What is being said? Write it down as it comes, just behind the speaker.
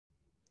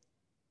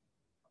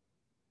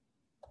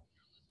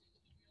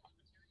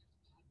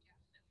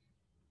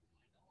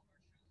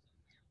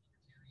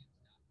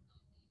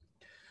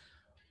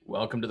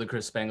Welcome to the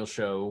Chris Spangle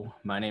Show.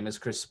 My name is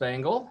Chris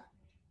Spangle,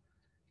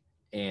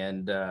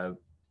 and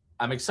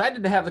I'm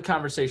excited to have the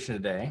conversation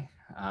today.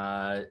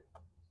 My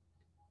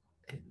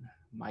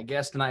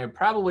guest and I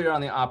probably are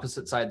on the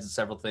opposite sides of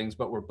several things,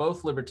 but we're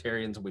both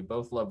libertarians and we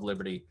both love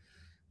liberty.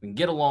 We can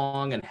get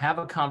along and have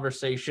a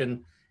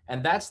conversation,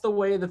 and that's the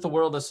way that the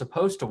world is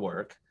supposed to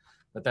work,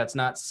 but that's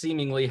not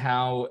seemingly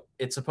how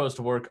it's supposed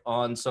to work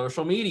on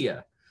social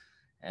media,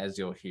 as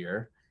you'll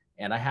hear.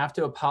 And I have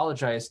to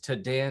apologize to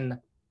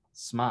Dan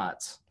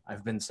Smotz.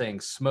 I've been saying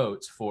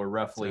Smotz for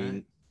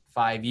roughly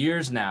 5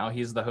 years now.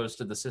 He's the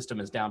host of the System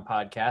is Down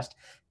podcast,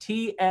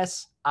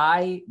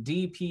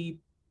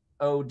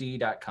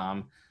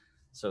 TSIDPOD.com.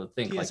 So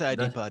think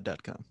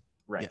TSIDPod.com.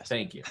 Right. Yes.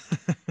 Thank you.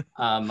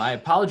 I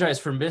apologize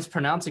for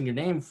mispronouncing your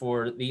name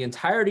for the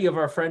entirety of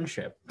our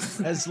friendship.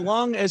 As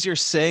long as you're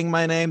saying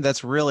my name,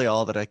 that's really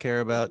all that I care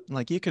about.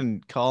 Like, you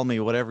can call me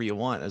whatever you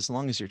want. As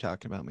long as you're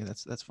talking about me,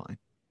 that's fine.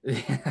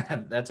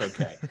 That's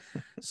okay.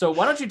 So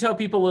why don't you tell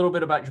people a little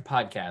bit about your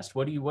podcast?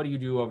 What do you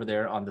do over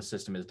there on The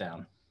System is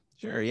Down?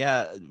 Sure.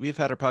 Yeah. We've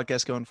had our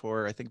podcast going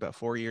for, I think, about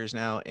 4 years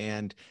now.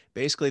 And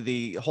basically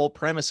the whole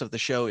premise of the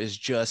show is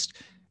just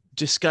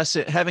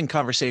having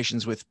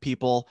conversations with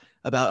people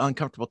about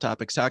uncomfortable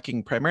topics,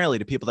 talking primarily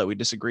to people that we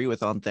disagree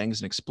with on things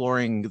and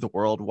exploring the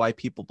world, why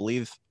people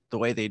believe the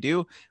way they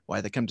do,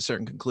 why they come to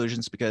certain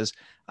conclusions. Because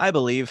I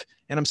believe,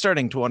 and I'm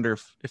starting to wonder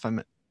if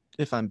I'm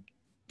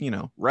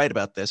right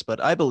about this,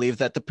 but I believe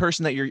that the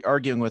person that you're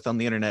arguing with on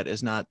the internet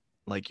is not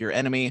like your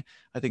enemy.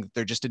 I think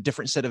they're just a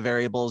different set of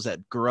variables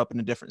that grew up in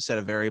a different set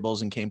of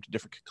variables and came to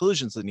different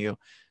conclusions than you.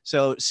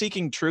 So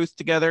seeking truth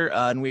together,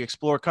 and we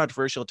explore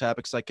controversial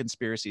topics like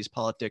conspiracies,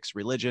 politics,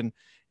 religion,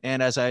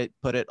 and as I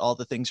put it, all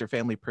the things your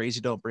family prays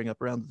you don't bring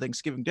up around the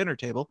Thanksgiving dinner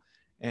table,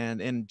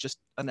 and in just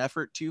an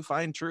effort to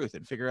find truth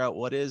and figure out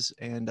what is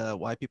and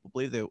why people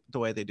believe the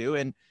way they do,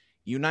 and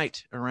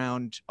unite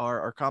around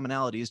our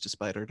commonalities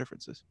despite our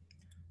differences.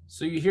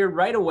 So you hear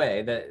right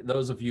away that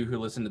those of you who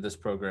listen to this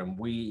program,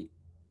 we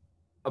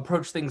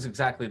approach things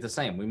exactly the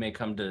same. We may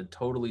come to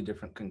totally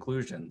different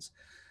conclusions.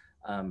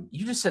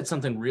 You just said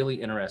something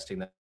really interesting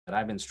that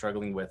I've been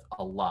struggling with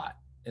a lot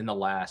in the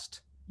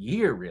last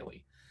year,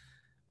 really,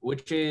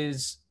 which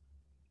is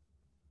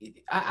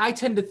I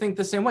tend to think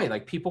the same way.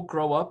 Like, people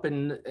grow up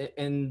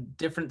in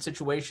different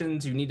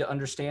situations. You need to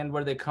understand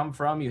where they come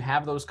from. You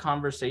have those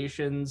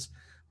conversations.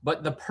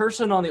 But the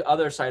person on the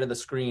other side of the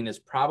screen is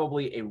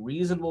probably a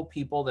reasonable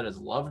people that is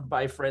loved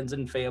by friends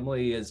and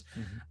family, is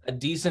a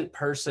decent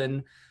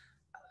person.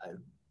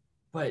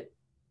 But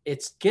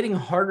it's getting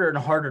harder and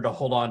harder to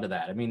hold on to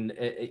that. I mean,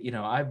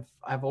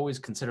 I've always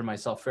considered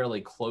myself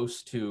fairly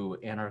close to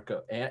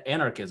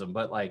anarchism,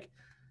 but like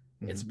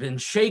it's been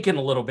shaken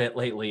a little bit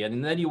lately.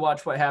 And then you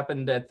watch what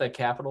happened at the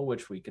Capitol,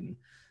 which we can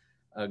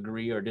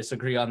agree or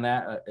disagree on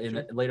that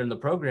later in the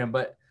program.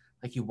 But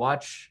like, you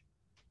watch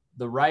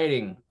the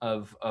rioting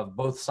of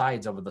both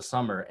sides over the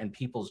summer and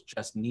people's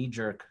just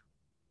knee-jerk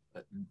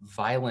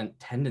violent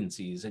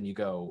tendencies, and you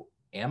go,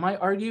 am I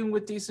arguing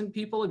with decent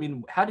people? I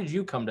mean, how did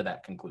you come to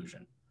that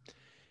conclusion?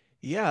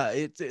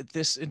 Yeah,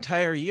 this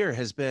entire year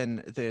has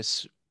been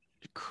this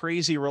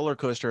crazy roller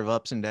coaster of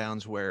ups and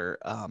downs where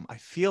I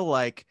feel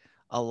like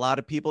a lot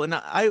of people, and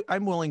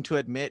I'm willing to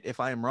admit if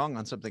I am wrong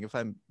on something, if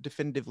I'm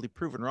definitively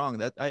proven wrong,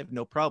 that I have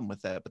no problem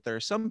with that. But there are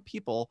some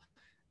people,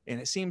 and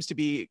it seems to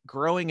be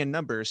growing in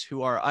numbers,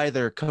 who are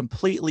either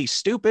completely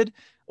stupid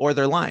or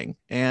they're lying.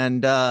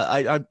 And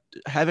I'm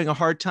having a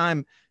hard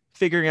time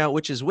figuring out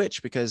which is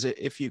which, because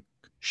if you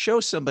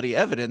show somebody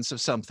evidence of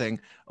something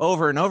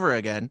over and over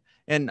again,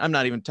 and I'm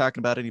not even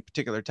talking about any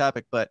particular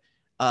topic, but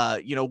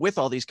with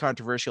all these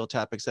controversial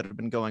topics that have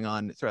been going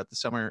on throughout the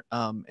summer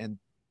and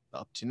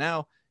up to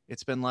now,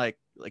 it's been like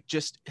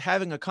just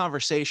having a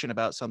conversation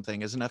about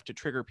something is enough to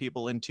trigger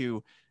people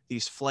into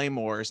these flame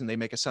wars, and they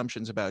make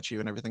assumptions about you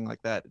and everything like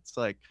that. It's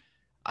like,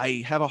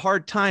 I have a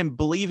hard time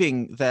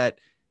believing that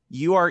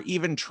you are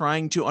even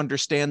trying to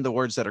understand the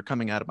words that are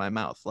coming out of my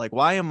mouth. Like,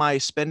 why am I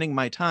spending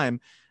my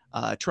time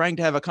trying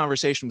to have a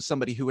conversation with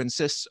somebody who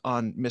insists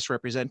on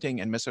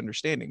misrepresenting and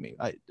misunderstanding me?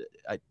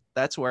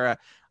 That's where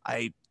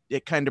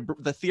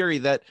the theory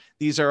that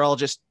these are all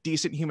just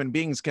decent human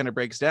beings kind of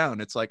breaks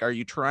down. It's like, are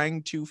you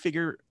trying to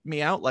figure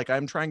me out like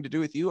I'm trying to do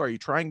with you? Are you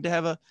trying to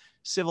have a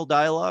civil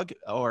dialogue,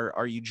 or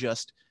are you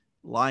just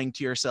lying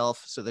to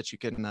yourself so that you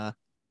can,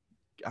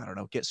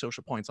 get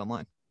social points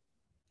online?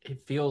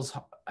 It feels,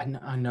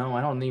 I know, I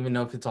don't even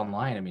know if it's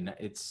online. I mean,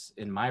 it's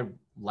in my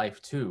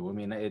life too. I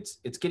mean, it's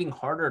getting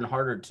harder and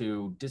harder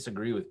to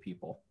disagree with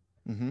people.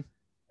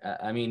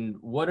 I mean,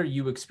 what are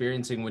you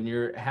experiencing when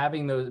you're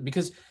having those?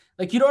 Because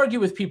like, you'd argue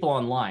with people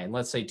online,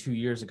 let's say 2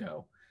 years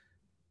ago,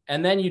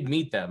 and then you'd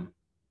meet them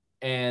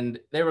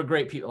and they were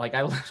great people. Like,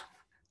 I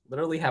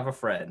literally have a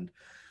friend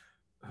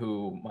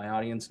who my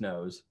audience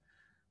knows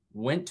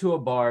went to a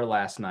bar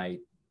last night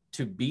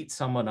to beat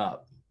someone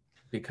up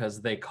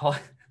because the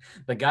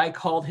guy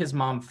called his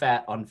mom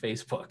fat on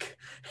Facebook,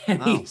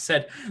 and he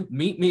said,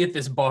 meet me at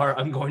this bar.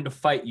 I'm going to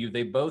fight you.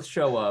 They both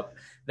show up.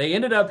 They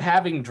ended up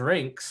having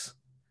drinks,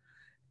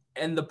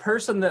 and the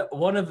person that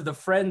one of the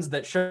friends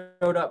that showed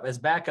up as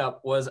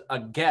backup was a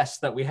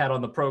guest that we had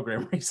on the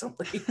program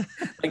recently.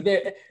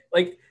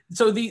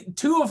 So the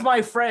two of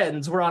my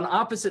friends were on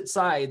opposite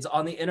sides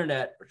on the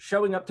internet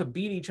showing up to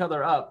beat each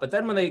other up. But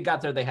then when they got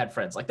there, they had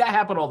friends. Like that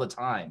happened all the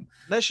time.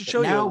 That should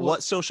show you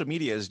what social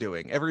media is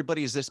doing.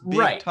 Everybody's this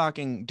big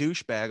talking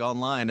douchebag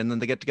online, and then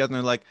they get together and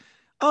they're like,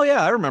 oh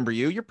yeah, I remember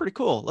you. You're pretty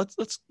cool.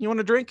 Let's you want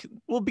to drink?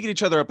 We'll beat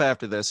each other up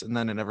after this. And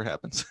then it never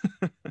happens.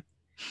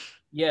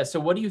 Yeah.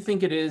 So what do you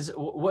think it is?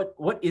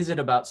 What is it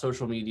about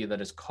social media that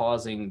is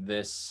causing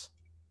this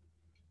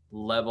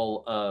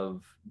level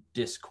of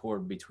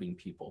discord between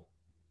people?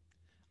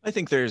 I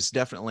think there's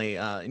definitely,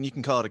 and you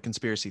can call it a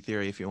conspiracy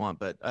theory if you want,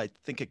 but I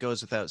think it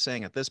goes without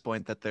saying at this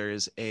point that there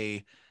is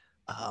a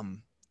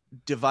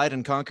divide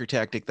and conquer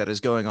tactic that is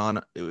going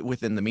on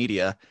within the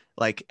media.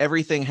 Like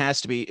everything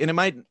has to be, and it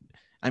might,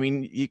 I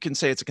mean, you can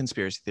say it's a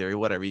conspiracy theory,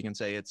 whatever. You can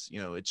say it's,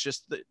 it's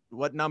just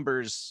what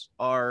numbers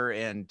are,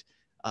 and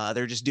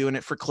they're just doing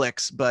it for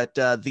clicks. But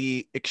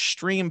the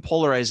extreme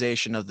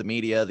polarization of the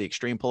media, the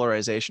extreme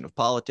polarization of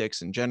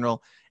politics in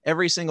general,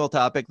 every single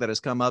topic that has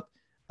come up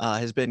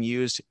has been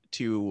used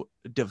to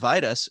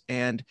divide us.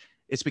 And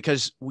it's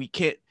because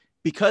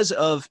because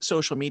of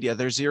social media,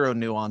 there's zero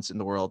nuance in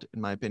the world, in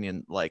my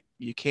opinion. Like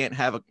you can't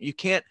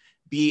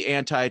be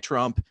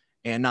anti-Trump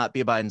and not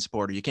be a Biden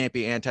supporter. You can't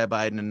be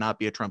anti-Biden and not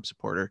be a Trump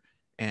supporter.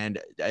 And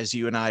as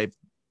you and I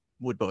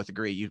would both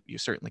agree, you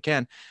certainly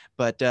can.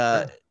 But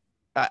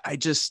I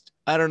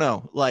don't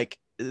know. Like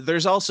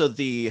there's also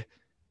the,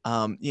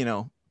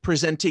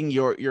 presenting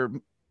your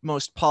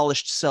most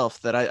polished self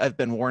that I've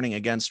been warning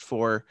against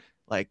for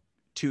like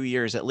 2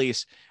 years at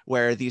least,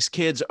 where these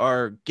kids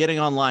are getting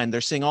online.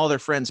 They're seeing all their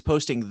friends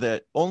posting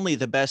only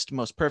the best,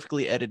 most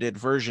perfectly edited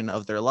version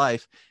of their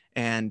life.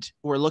 And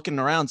we're looking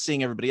around,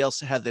 seeing everybody else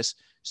have this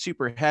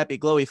super happy,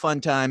 glowy, fun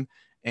time.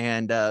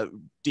 And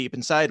deep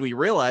inside, we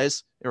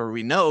realize, or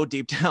we know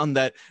deep down,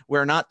 that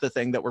we're not the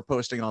thing that we're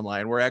posting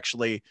online. We're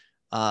actually,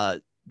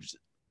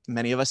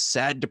 many of us,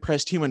 sad,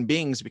 depressed human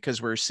beings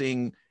because we're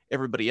seeing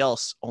everybody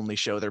else only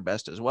show their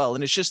best as well.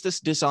 And it's just this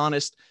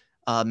dishonest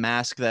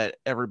mask that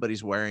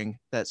everybody's wearing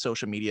that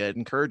social media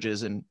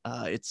encourages. And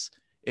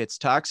it's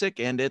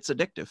toxic and it's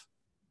addictive.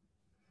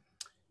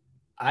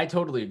 I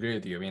totally agree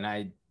with you. I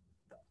mean,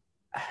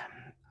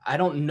 I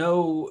don't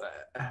know.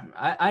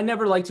 I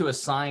never like to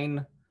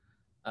assign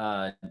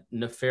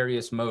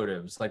nefarious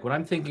motives. Like when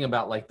I'm thinking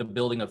about like the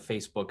building of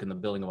Facebook and the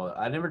building of all that,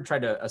 I never try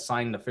to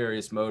assign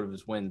nefarious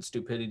motives when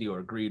stupidity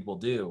or greed will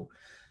do.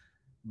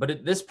 But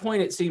at this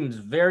point, it seems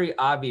very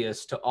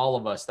obvious to all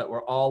of us that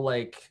we're all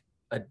like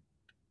a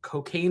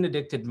cocaine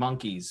addicted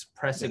monkeys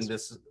pressing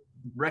this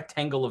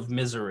rectangle of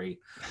misery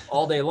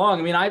all day long.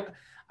 I mean,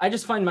 I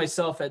just find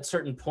myself at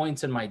certain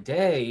points in my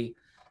day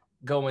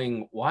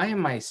going, why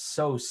am I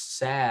so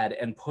sad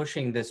and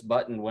pushing this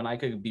button when I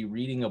could be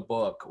reading a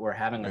book or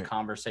having a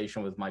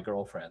conversation with my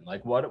girlfriend?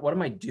 Like, what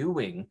am I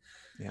doing?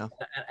 Yeah.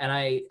 And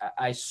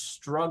I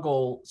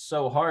struggle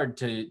so hard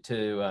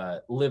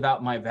to live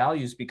out my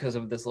values because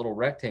of this little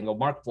rectangle.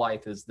 Mark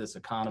Blythe is this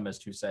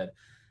economist who said,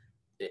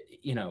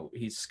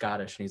 he's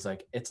Scottish, and he's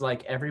like, it's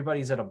like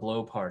everybody's at a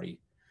blow party.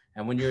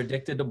 And when you're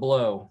addicted to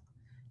blow,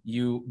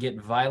 you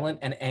get violent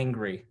and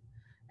angry.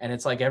 And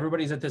it's like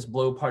everybody's at this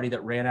blow party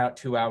that ran out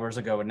 2 hours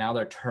ago, and now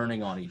they're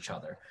turning on each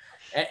other.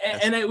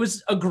 And it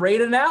was a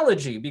great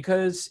analogy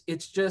because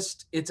it's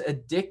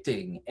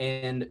addicting.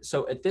 And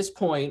so at this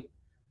point,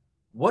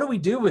 what do we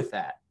do with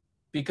that?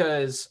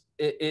 Because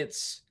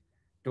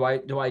do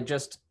I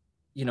just,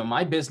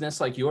 my business,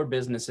 like your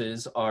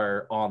businesses,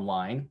 are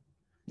online.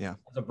 Yeah.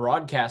 As a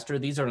broadcaster,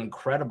 these are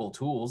incredible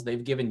tools.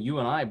 They've given you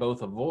and I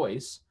both a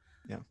voice.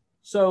 Yeah.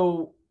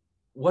 So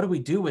what do we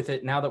do with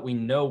it now that we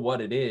know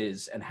what it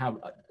is and how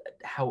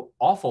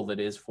awful it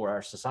is for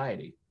our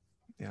society?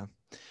 Yeah.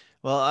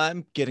 Well,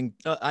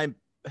 I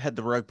had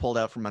the rug pulled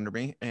out from under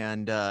me,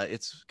 and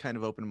it's kind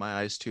of opened my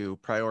eyes to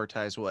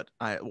prioritize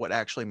what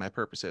actually my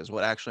purpose is,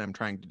 what actually I'm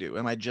trying to do.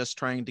 Am I just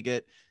trying to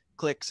get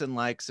clicks and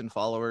likes and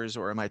followers,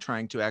 or am I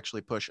trying to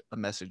actually push the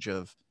message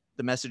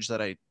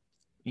that I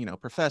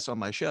profess on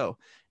my show?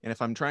 And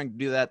if I'm trying to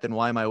do that, then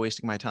why am I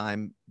wasting my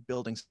time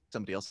building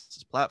somebody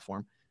else's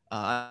platform?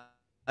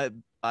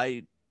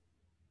 I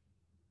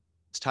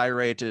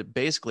tirade to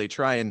basically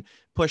try and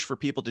push for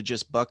people to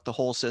just buck the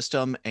whole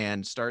system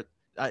and start.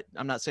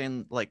 I'm not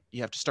saying like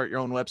you have to start your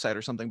own website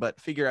or something, but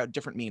figure out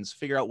different means,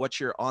 figure out what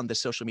you're on the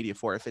social media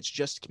for. If it's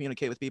just to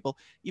communicate with people,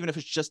 even if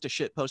it's just a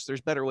shit post,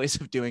 there's better ways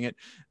of doing it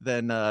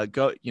than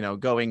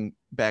going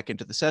back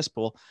into the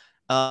cesspool.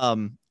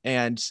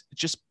 And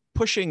just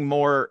pushing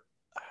more,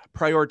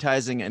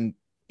 prioritizing and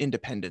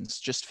independence,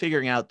 just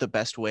figuring out the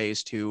best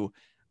ways to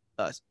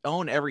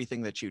own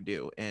everything that you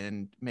do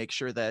and make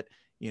sure that,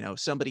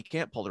 somebody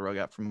can't pull the rug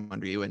out from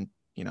under you and,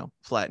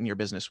 flatten your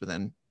business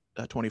within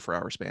a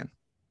 24-hour span.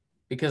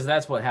 Because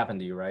that's what happened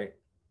to you, right?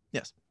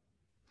 Yes.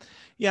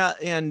 Yeah.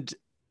 And,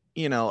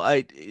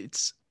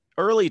 it's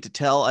early to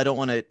tell. I don't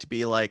want it to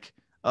be like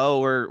oh,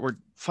 we're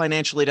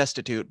financially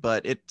destitute,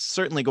 but it's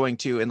certainly going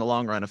to, in the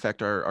long run,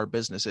 affect our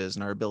businesses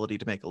and our ability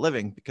to make a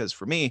living. Because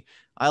for me,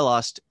 I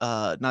lost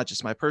not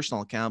just my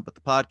personal account, but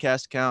the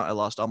podcast account. I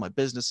lost all my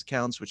business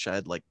accounts, which I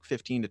had like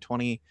 15 to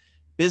 20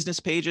 business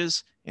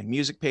pages and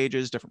music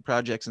pages, different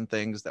projects and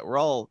things that were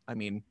all, I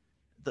mean,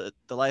 the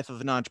life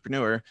of an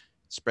entrepreneur,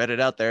 spread it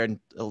out there, and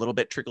a little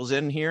bit trickles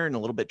in here and a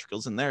little bit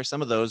trickles in there.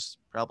 Some of those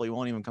probably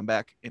won't even come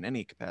back in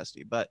any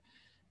capacity, but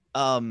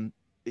um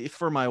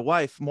for my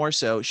wife more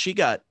so, she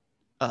got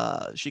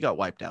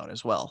wiped out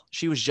as well.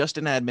 She was just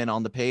an admin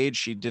on the page.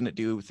 She didn't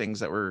do things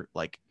that were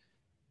like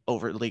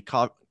overly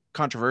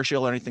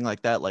controversial or anything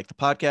like that, like the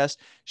podcast.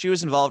 She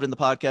was involved in the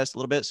podcast a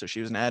little bit, so she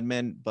was an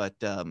admin, but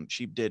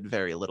she did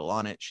very little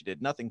on it. She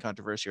did nothing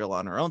controversial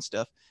on her own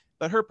stuff,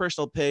 but her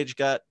personal page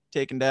got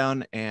taken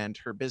down and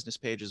her business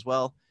page as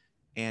well.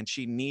 And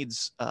she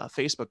needs a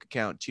Facebook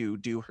account to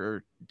do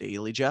her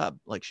daily job.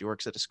 Like, she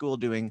works at a school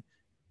doing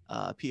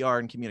PR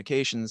and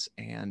communications,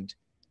 and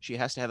she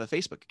has to have a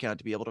Facebook account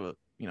to be able to,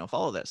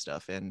 follow that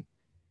stuff. And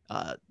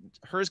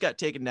hers got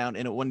taken down,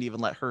 and it wouldn't even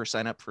let her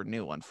sign up for a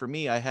new one. For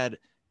me, I had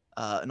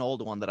an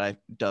old one that I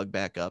dug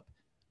back up,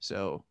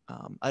 so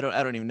I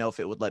don't even know if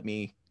it would let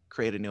me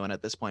create a new one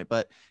at this point.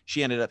 But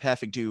she ended up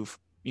having to,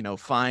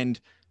 find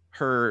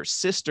her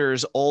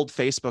sister's old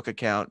Facebook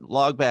account,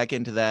 log back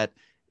into that,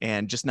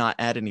 and just not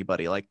add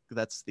anybody. Like,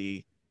 that's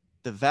the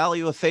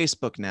value of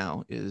Facebook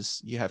now,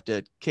 is you have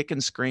to kick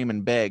and scream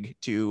and beg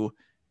to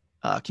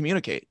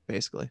communicate,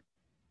 basically.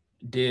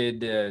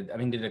 Did did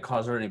it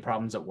cause her any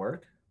problems at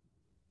work?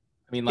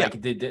 I mean, Yeah.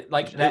 like, did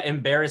like that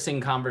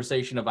embarrassing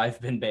conversation of I've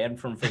been banned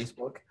from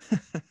Facebook?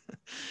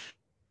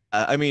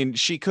 I mean,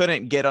 she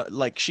couldn't get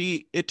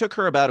it took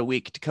her about a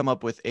week to come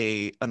up with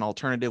an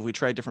alternative. We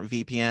tried different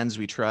VPNs.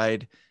 We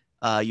tried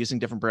using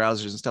different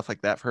browsers and stuff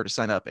like that for her to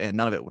sign up, and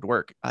none of it would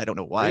work. I don't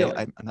know why. Really?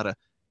 I'm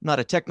not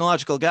a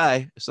technological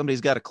guy. If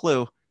somebody's got a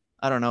clue,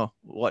 I don't know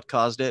what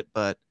caused it,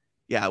 but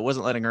yeah, it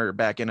wasn't letting her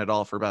back in at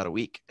all for about a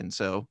week. And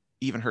so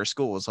even her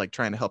school was like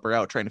trying to help her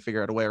out, trying to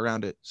figure out a way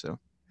around it. So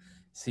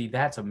see,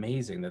 that's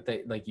amazing that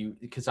they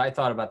because I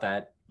thought about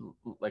that.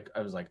 Like,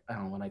 I was like, I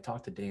don't know, when I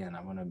talk to Dan,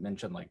 I want to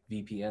mention like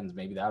VPNs,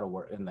 maybe that'll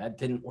work. And that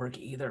didn't work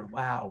either.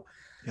 Wow.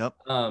 Yep.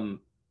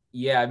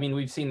 Yeah, I mean,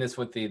 we've seen this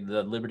with the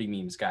Liberty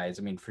memes guys.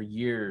 I mean, for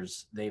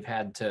years they've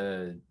had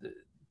to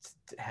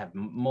have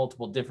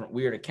multiple different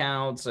weird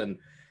accounts, and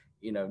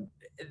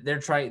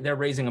they're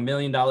raising $1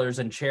 million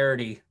in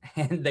charity,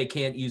 and they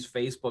can't use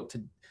Facebook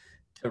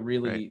to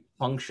really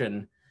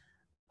function.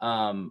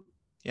 Yeah,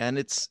 and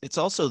it's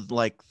also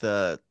like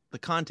the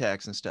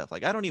contacts and stuff.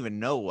 Like, I don't even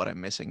know what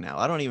I'm missing now.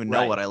 I don't even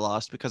know what I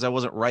lost because I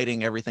wasn't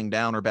writing everything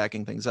down or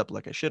backing things up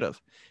like I should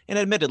have. And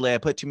admittedly, I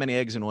put too many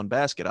eggs in one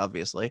basket,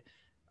 obviously.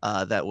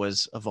 That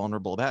was a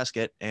vulnerable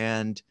basket.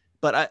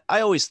 But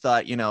I always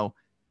thought,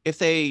 if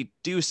they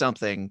do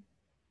something,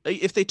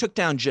 if they took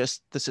down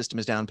just the system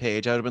is down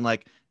page, I would have been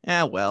like,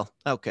 well,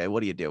 okay,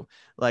 what do you do?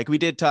 Like, we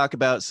did talk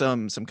about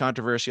some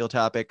controversial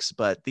topics,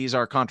 but these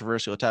are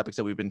controversial topics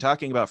that we've been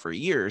talking about for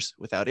years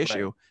without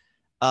issue.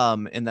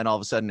 And then all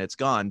of a sudden it's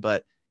gone.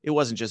 But it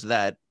wasn't just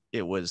that.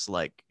 It was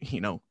like,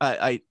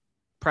 I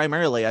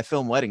primarily I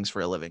film weddings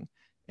for a living,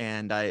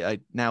 and I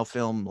now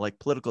film like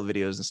political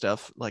videos and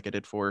stuff, like I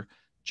did for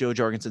Joe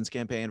Jorgensen's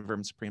campaign,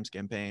 Vermin Supreme's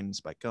campaign,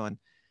 Spike Cohen,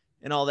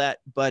 and all that.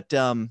 But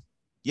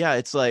yeah,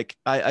 it's like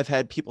I've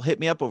had people hit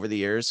me up over the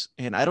years,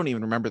 and I don't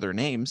even remember their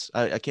names.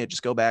 I can't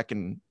just go back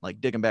and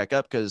like dig them back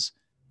up because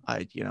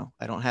I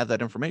don't have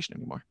that information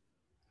anymore.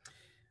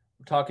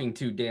 We're talking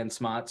to Dan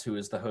Smotz, who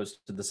is the host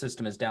of the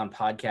System is Down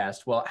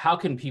podcast. Well, how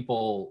can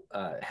people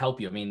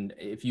help you? I mean,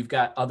 if you've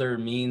got other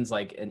means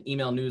like an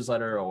email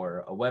newsletter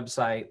or a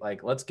website,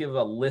 like, let's give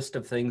a list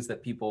of things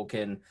that people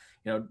can,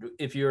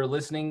 if you're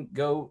listening,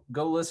 go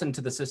listen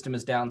to the System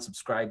is Down,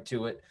 subscribe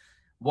to it.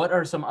 What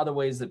are some other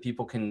ways that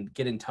people can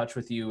get in touch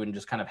with you and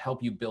just kind of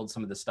help you build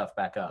some of this stuff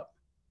back up?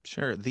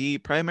 Sure. The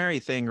primary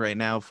thing right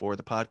now for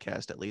the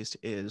podcast, at least,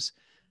 is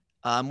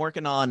I'm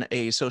working on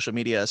a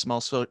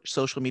small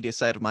social media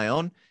site of my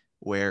own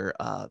where,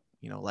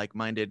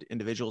 like-minded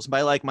individuals,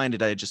 by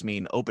like-minded, I just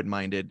mean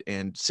open-minded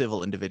and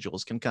civil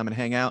individuals, can come and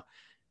hang out.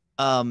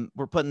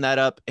 We're putting that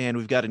up, and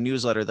we've got a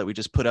newsletter that we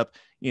just put up,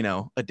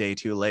 a day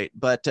too late,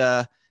 but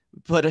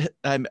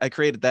I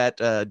created that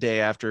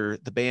day after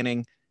the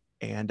banning,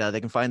 and they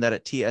can find that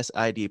at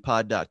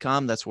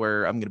tsidpod.com. That's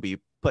where I'm going to be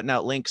putting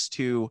out links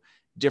to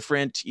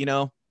different,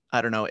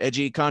 I don't know,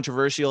 edgy,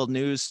 controversial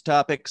news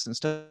topics and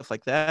stuff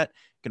like that.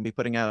 Going to be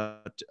putting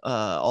out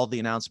all the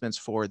announcements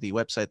for the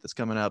website that's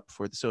coming up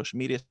for the social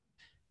media,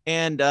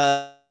 and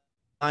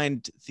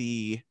find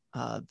the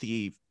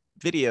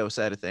video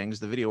side of things,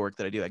 the video work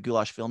that I do at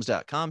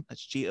goulashfilms.com.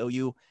 That's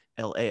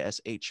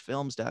GOULASH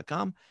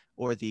films.com,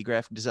 or the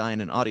graphic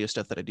design and audio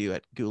stuff that I do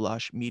at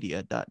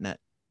goulashmedia.net.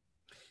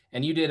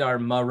 And you did our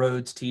Ma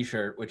Rhodes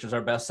t-shirt, which is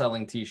our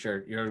best-selling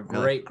t-shirt. You're a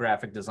great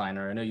graphic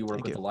designer. I know you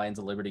work with the Lions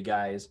of Liberty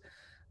guys.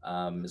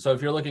 So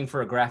if you're looking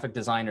for a graphic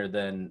designer,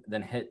 then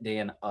hit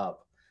Dan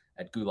up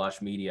at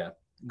Goulash Media.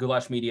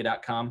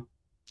 Goulashmedia.com.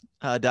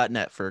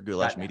 .net for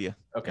Goulash .net. Media.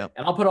 Okay. Yep.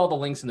 And I'll put all the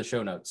links in the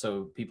show notes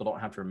so people don't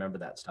have to remember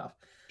that stuff.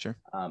 Sure.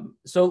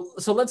 So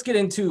let's get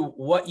into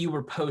what you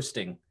were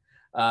posting.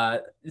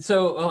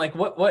 So like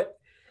what,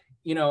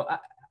 you know,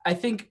 I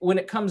think when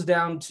it comes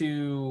down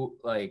to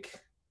like,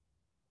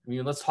 I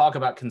mean, let's talk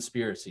about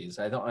conspiracies.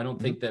 I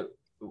don't think that,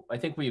 I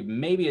think we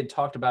maybe had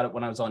talked about it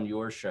when I was on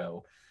your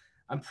show.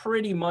 I'm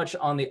pretty much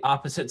on the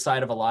opposite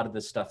side of a lot of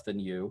this stuff than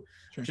you,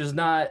 Sure. which is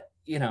not,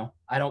 you know,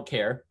 I don't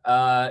care.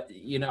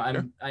 You know,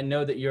 Sure. I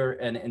know that you're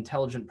an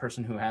intelligent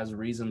person who has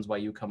reasons why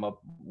you come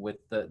up with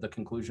the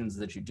conclusions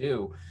that you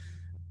do.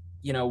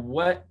 You know,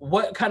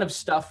 what kind of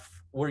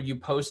stuff were you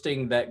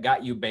posting that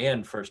got you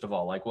banned, first of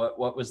all? Like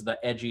what was the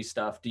edgy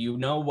stuff? Do you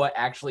know what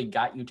actually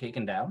got you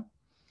taken down?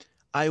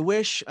 I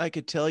wish I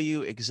could tell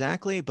you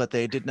exactly, but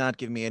they did not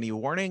give me any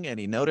warning,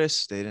 any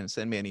notice. They didn't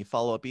send me any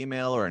follow-up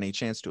email or any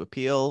chance to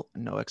appeal.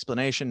 No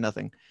explanation,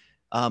 nothing.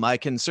 I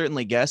can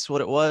certainly guess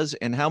what it was.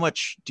 And how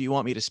much do you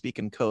want me to speak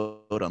in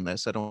code on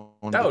this? I don't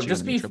want to No, get you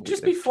in any trouble.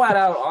 just be flat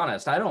out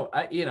honest.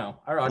 You know,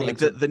 our audience.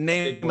 Like the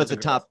name of the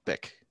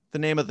topic. The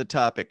name of the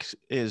topic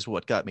is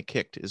what got me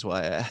kicked, is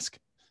why I ask.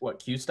 What,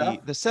 Q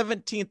stuff? The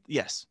 17th.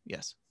 Yes.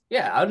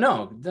 Yeah,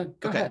 no, go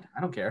Okay. ahead.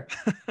 I don't care.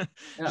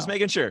 Just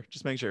making sure.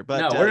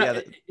 But no, we're yeah,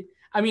 not,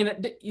 I mean,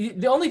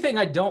 the only thing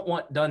I don't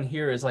want done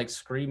here is like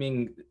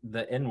screaming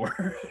the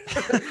N-word.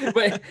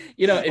 But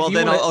you know, well,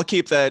 then I'll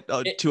keep that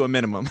to a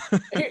minimum.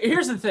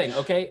 Here's the thing,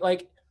 okay?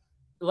 Like,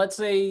 let's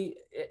say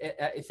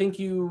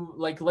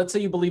let's say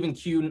you believe in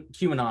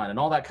QAnon and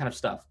all that kind of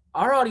stuff.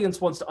 Our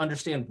audience wants to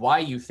understand why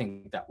you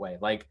think that way.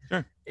 Like,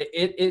 sure.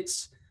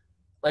 It's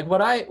like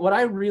what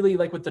I really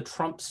like with the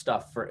Trump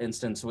stuff, for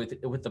instance,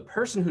 with the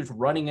person who's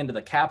running into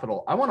the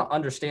Capitol. I want to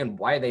understand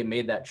why they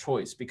made that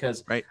choice,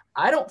 because right.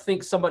 I don't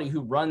think somebody who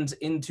runs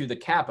into the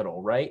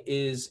Capitol, right,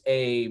 is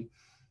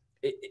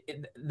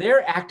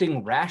they're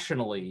acting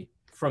rationally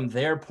from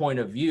their point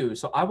of view.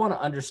 So I want to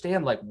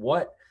understand, like,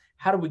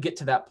 how do we get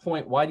to that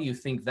point? Why do you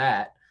think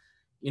that?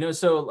 You know,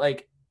 so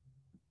like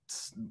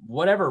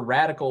whatever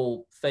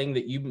radical thing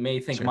that you may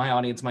think sure. my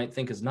audience might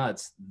think is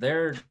nuts,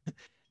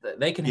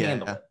 they can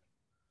handle it.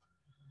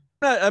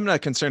 I'm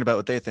not concerned about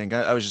what they think.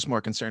 I was just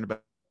more concerned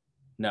about.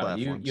 No,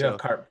 you have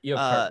carte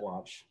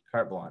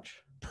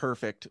blanche.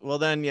 Perfect. Well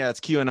then, yeah,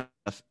 it's Q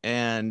enough.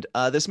 And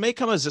this may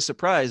come as a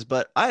surprise,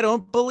 but I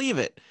don't believe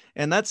it.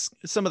 And that's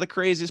some of the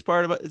craziest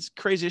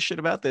shit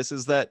about this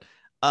is that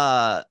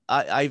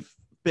I've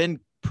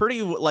been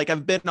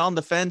I've been on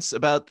the fence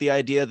about the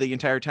idea the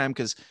entire time,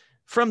 because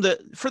for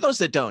those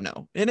that don't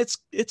know, and it's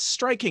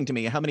striking to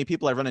me how many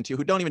people I've run into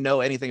who don't even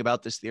know anything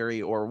about this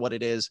theory or what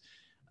it is.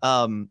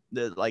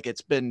 Like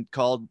it's been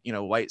called, you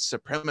know, white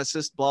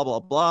supremacist, blah, blah,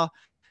 blah.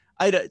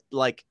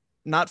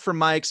 Not from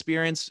my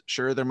experience.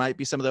 Sure, there might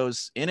be some of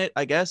those in it,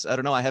 I guess. I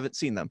don't know. I haven't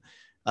seen them.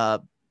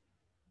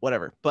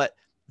 Whatever. But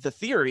the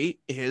theory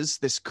is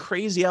this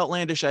crazy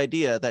outlandish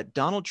idea that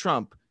Donald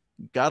Trump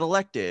got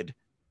elected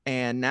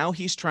and now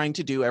he's trying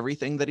to do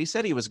everything that he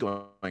said he was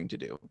going to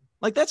do.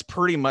 Like, that's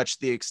pretty much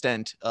the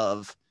extent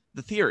of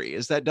the theory,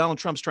 is that Donald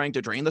Trump's trying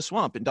to drain the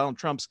swamp, and Donald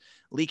Trump's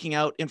leaking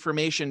out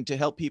information to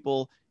help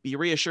people be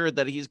reassured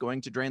that he's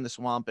going to drain the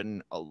swamp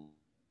and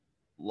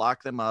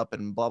lock them up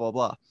and blah, blah,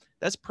 blah.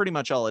 That's pretty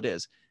much all it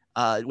is,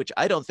 which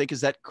I don't think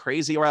is that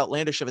crazy or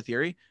outlandish of a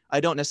theory. I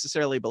don't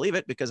necessarily believe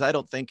it, because I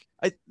don't think,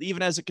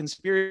 even as a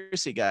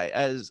conspiracy guy,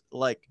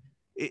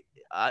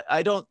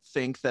 I don't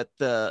think that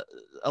the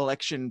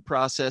election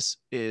process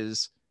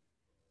is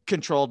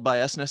controlled by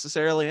us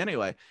necessarily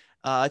anyway.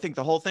 I think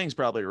the whole thing's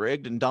probably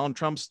rigged and Donald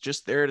Trump's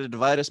just there to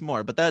divide us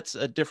more, but that's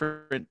a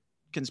different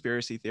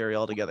conspiracy theory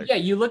altogether. Yeah,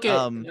 you look at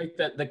like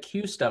the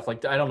Q stuff.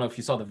 Like, I don't know if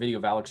you saw the video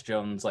of Alex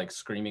Jones like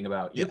screaming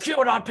about you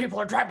QAnon people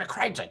are driving me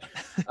crazy.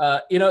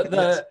 You know,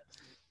 yes.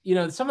 You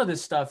know, some of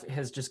this stuff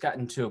has just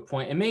gotten to a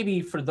point, and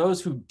maybe for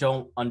those who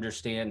don't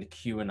understand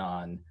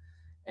QAnon,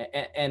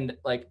 and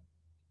like,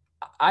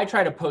 I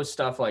try to post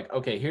stuff like,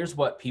 okay, here's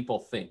what people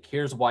think.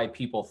 Here's why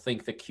people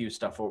think the Q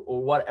stuff or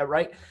what,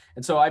 right?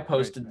 And so I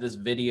posted this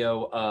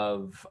video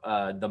of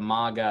the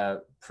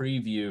MAGA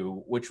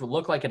preview, which would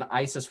look like an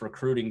ISIS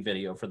recruiting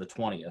video for the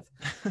 20th.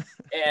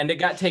 And it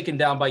got taken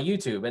down by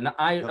YouTube. And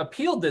I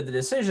appealed to the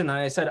decision. And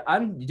I said,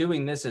 I'm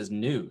doing this as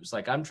news.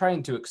 Like, I'm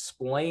trying to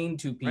explain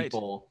to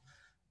people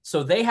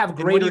so they have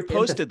greater. And when you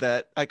posted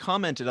that, I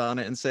commented on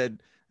it and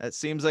said, that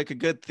seems like a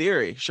good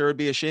theory. Sure would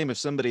be a shame if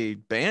somebody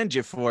banned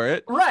you for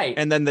it. Right.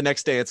 And then the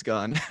next day it's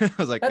gone. I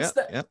was like, that's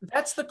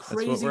the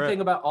crazy thing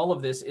about all of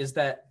this, is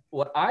that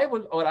what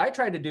I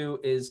try to do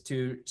is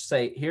to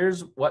say,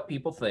 here's what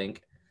people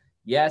think.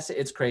 Yes,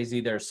 it's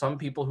crazy. There are some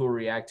people who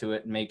react to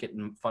it and make it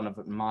fun of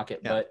it and mock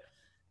it. But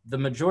the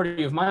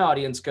majority of my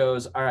audience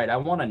goes, all right, I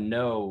want to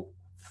know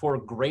for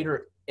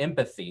greater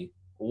empathy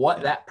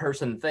what that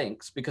person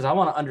thinks, because I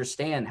want to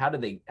understand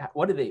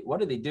what are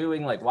they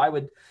doing? Like, why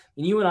would,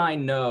 and you and I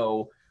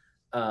know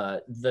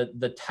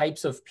the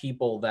types of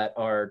people that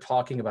are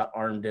talking about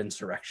armed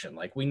insurrection.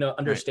 Like, we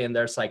understand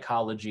their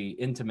psychology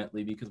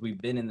intimately because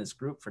we've been in this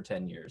group for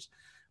 10 years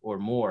or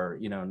more.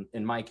 You know,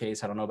 in my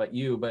case, I don't know about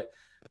you, but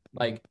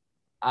like,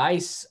 I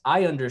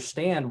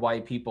understand why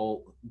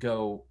people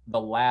go, the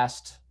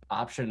last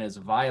option is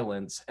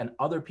violence, and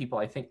other people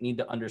I think need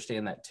to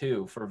understand that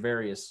too for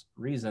various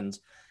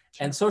reasons.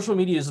 Sure. And social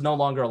media is no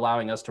longer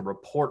allowing us to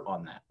report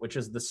on that, which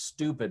is the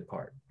stupid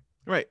part.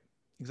 Right.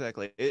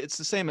 Exactly. It's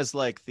the same as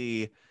like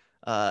the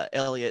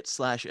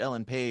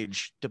Elliot/Ellen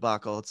Page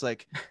debacle. It's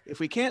like, if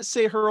we can't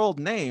say her old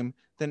name,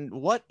 then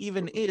what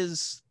even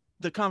is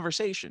the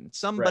conversation?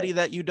 Somebody Right.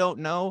 that you don't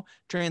know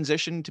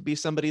transition to be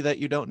somebody that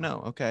you don't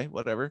know. Okay,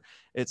 whatever.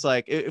 It's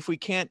like, if we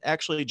can't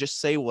actually just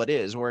say what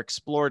is or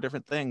explore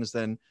different things,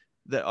 then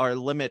our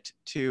limit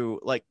to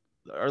like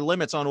our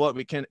limits on what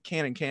we can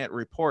and can't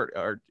report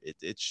are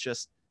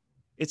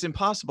it's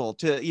impossible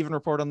to even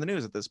report on the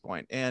news at this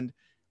point. And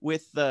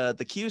with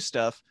the Q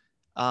stuff,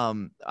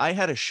 I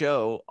had a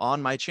show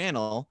on my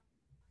channel,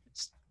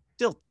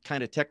 still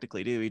kind of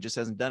technically do. He just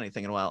hasn't done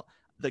anything in a while.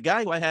 The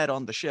guy who I had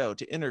on the show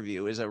to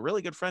interview is a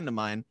really good friend of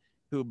mine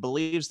who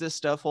believes this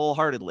stuff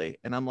wholeheartedly.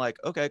 And I'm like,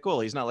 okay,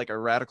 cool. He's not like a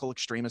radical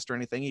extremist or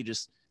anything.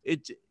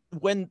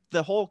 When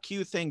the whole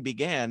Q thing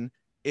began,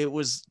 it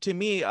was, to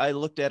me, I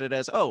looked at it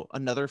as, oh,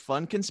 another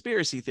fun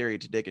conspiracy theory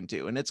to dig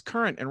into. And it's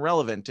current and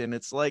relevant. And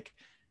it's like,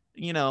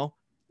 you know,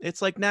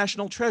 it's like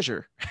national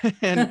treasure.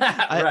 And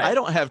Right. I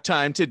don't have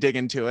time to dig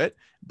into it,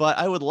 but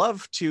I would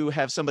love to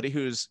have somebody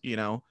who's,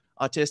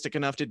 autistic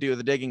enough to do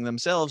the digging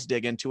themselves,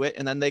 dig into it,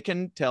 and then they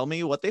can tell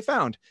me what they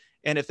found.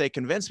 And if they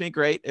convince me,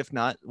 great. If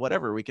not,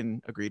 whatever, we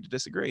can agree to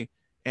disagree.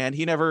 And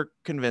he never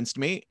convinced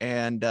me.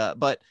 And,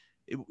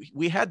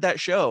 we had that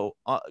show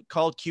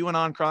called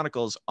QAnon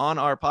Chronicles on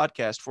our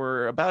podcast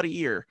for about a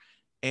year.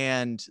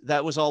 And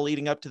that was all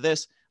leading up to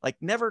this. Like,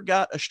 never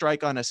got a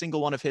strike on a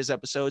single one of his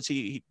episodes.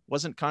 He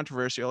wasn't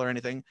controversial or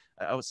anything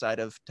outside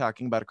of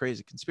talking about a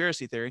crazy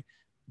conspiracy theory,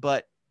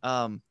 but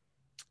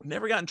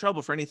never got in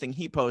trouble for anything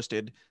he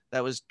posted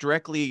that was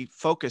directly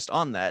focused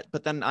on that.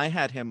 But then I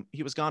had him,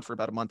 he was gone for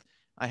about a month.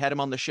 I had him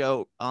on the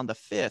show on the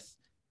 5th.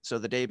 So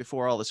the day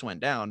before all this went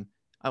down,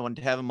 I wanted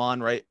to have him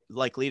on, right,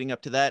 like leading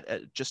up to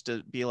that, just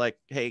to be like,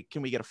 hey,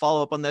 can we get a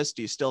follow-up on this?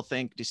 Do you still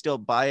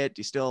buy it?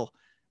 Do you still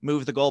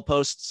move the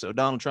goalposts so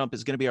Donald Trump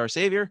is going to be our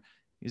savior?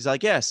 He's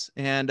like, yes.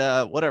 And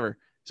whatever.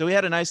 So we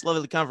had a nice,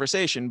 lovely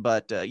conversation.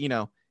 But,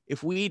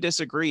 if we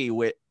disagree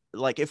with,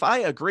 like, if I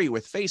agree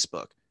with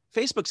Facebook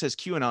says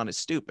QAnon is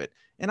stupid.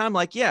 And I'm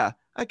like, yeah,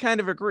 I kind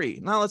of agree.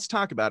 Now let's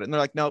talk about it. And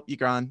they're like, nope, you're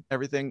gone.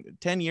 Everything,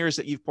 10 years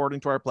that you've poured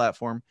into our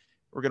platform,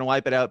 we're going to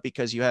wipe it out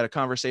because you had a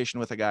conversation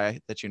with a guy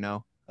that you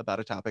know about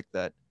a topic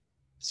that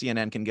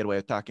CNN can get away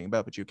with talking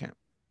about, but you can't.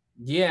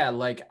 Yeah,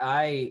 like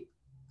I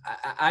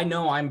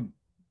know I'm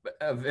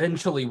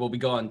eventually will be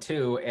gone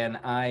too, and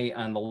I,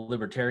 on the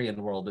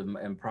libertarian world,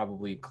 am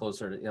probably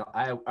closer to,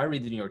 I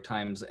read the New York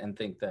Times and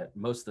think that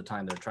most of the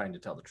time they're trying to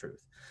tell the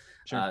truth.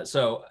 Sure.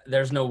 So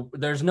there's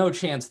no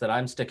chance that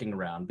I'm sticking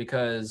around,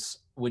 because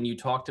when you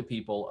talk to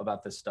people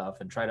about this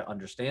stuff and try to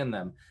understand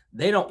them,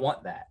 they don't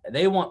want that.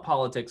 They want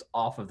politics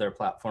off of their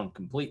platform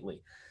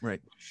completely.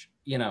 Right.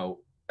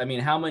 I mean,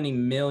 how many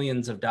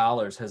millions of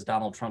dollars has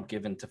Donald Trump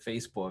given to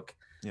Facebook?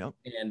 Yep.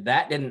 And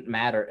that didn't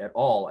matter at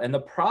all. And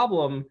the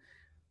problem,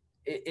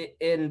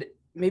 and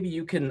maybe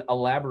you can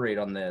elaborate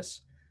on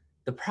this,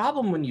 the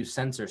problem when you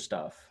censor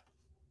stuff,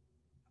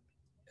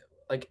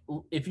 like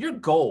if your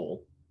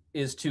goal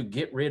is to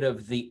get rid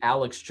of the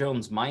Alex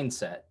Jones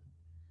mindset,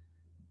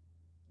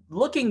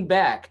 looking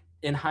back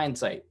in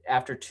hindsight,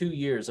 after 2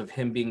 years of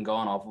him being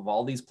gone off of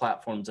all these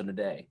platforms in a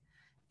day,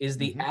 is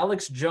the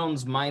Alex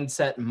Jones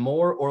mindset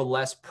more or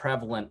less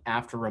prevalent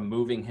after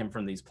removing him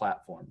from these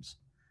platforms?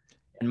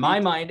 In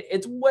my mind,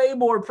 it's way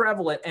more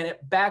prevalent, and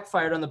it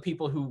backfired on the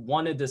people who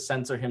wanted to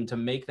censor him to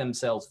make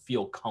themselves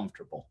feel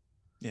comfortable.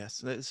 Yes,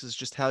 this is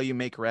just how you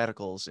make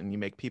radicals, and you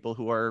make people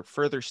who are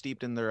further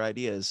steeped in their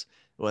ideas,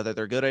 whether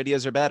they're good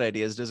ideas or bad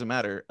ideas, doesn't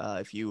matter.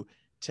 If you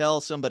tell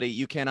somebody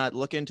you cannot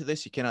look into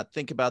this, you cannot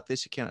think about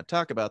this, you cannot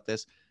talk about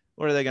this,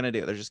 what are they going to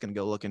do? They're just going to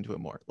go look into it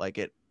more. Like,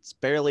 it's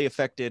barely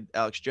affected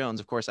Alex Jones.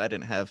 Of course, I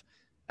didn't have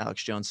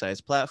Alex Jones' size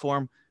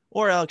platform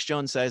or Alex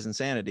Jones' size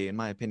insanity, in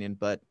my opinion,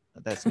 but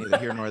that's neither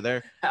here nor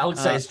there.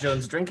 Alex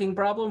Jones' drinking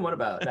problem? What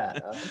about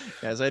that?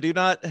 As I do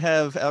not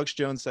have Alex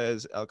Jones'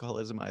 size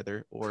alcoholism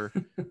either, or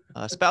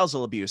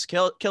spousal abuse.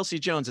 Kelsey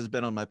Jones has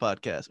been on my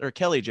podcast, or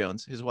Kelly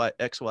Jones, his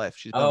ex-wife.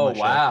 She's been on my show.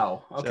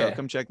 Wow. Okay. So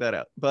come check that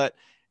out. But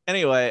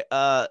anyway,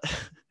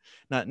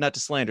 not to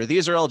slander.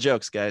 These are all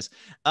jokes, guys.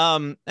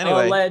 Anyway.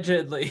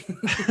 Allegedly.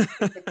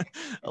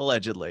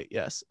 Allegedly,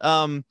 yes.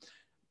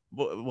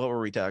 What were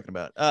we talking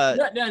about?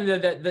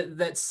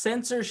 That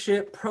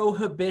censorship,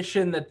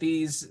 prohibition, that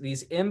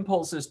these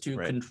impulses to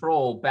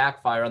control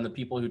backfire on the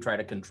people who try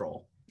to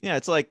control. Yeah,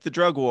 it's like the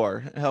drug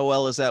war. How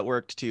well has that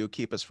worked to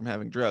keep us from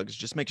having drugs? It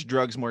just makes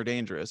drugs more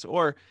dangerous.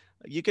 Or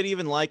you could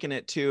even liken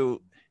it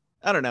to,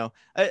 I don't know.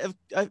 I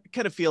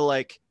kind of feel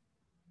like,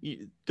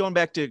 going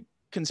back to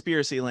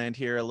conspiracy land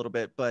here a little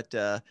bit, but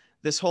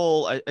this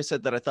whole, I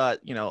said that I thought,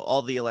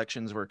 all the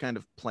elections were kind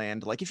of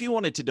planned. Like, if you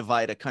wanted to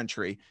divide a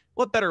country,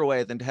 what better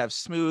way than to have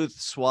smooth,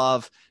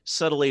 suave,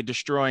 subtly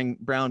destroying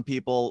brown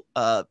people,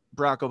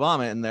 Barack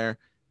Obama in there,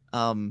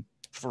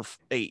 for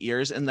 8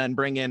 years and then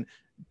bring in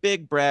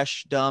big,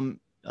 brash, dumb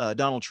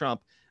Donald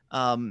Trump.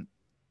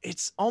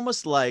 It's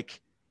almost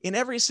like in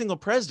every single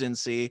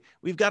presidency,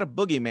 we've got a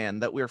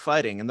boogeyman that we're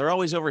fighting, and they're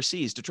always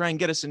overseas to try and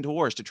get us into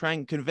wars, to try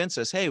and convince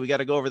us, hey, we got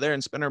to go over there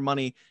and spend our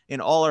money and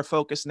all our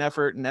focus and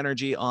effort and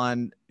energy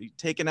on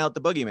taking out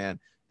the boogeyman.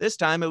 This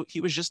time,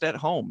 he was just at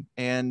home,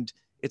 and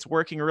it's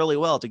working really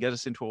well to get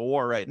us into a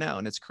war right now,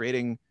 and it's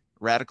creating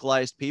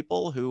radicalized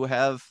people who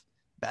have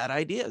bad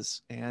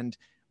ideas, and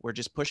we're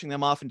just pushing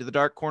them off into the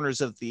dark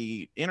corners of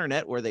the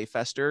internet where they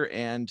fester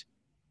and,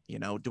 you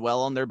know,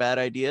 dwell on their bad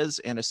ideas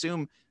and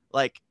assume,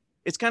 like,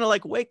 it's kind of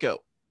like Waco,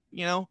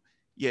 you know,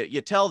 you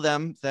tell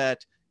them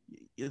that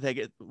they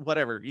get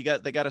whatever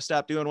they got to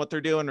stop doing what they're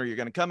doing, or you're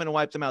going to come in and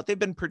wipe them out. They've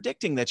been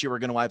predicting that you were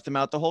going to wipe them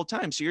out the whole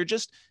time. So you're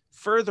just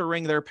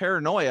furthering their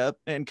paranoia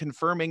and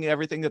confirming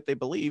everything that they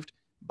believed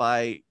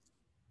by,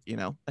 you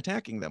know,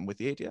 attacking them with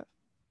the ATF.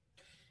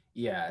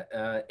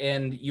 Yeah,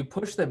 and you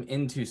push them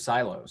into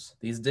silos,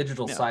 these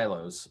digital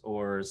silos,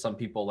 or some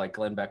people like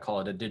Glenn Beck call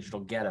it a digital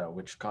ghetto,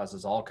 which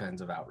causes all kinds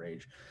of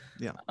outrage.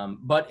 Yeah.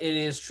 But it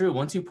is true.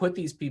 Once you put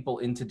these people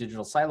into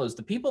digital silos,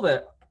 the people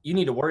that you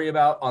need to worry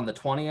about on the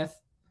 20th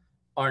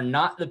are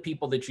not the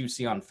people that you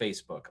see on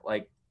Facebook.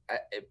 Like,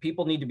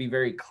 people need to be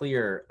very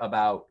clear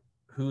about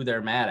who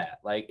they're mad at.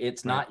 Like,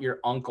 it's not your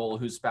uncle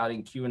who's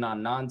spouting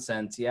QAnon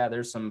nonsense. Yeah,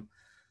 there's some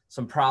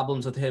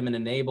problems with him and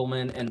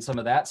enablement and some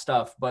of that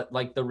stuff. But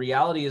like, the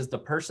reality is the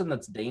person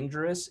that's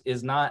dangerous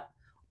is not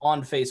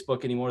on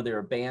Facebook anymore. They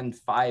were banned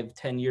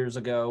 5-10 years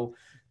ago.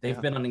 They've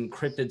been on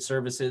encrypted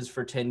services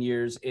for 10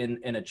 years in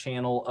a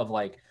channel of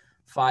like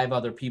 5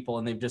 other people.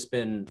 And they've just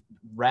been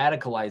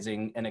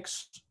radicalizing and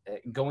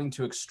going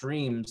to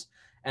extremes,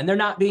 and they're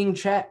not being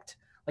checked.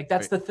 Like,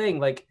 that's the thing,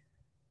 like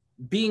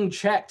being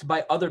checked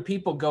by other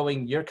people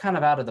going, you're kind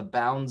of out of the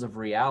bounds of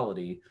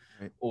reality.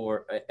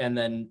 And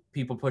then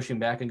people pushing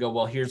back and go,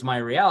 well, here's my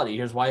reality.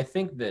 Here's why I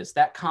think this.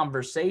 That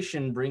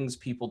conversation brings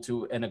people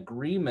to an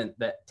agreement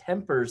that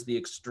tempers the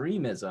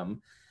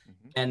extremism.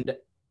 And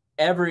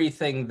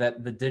everything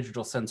that the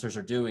digital censors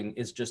are doing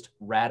is just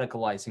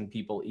radicalizing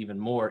people even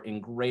more in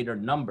greater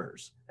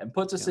numbers and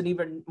puts us in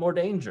even more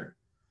danger.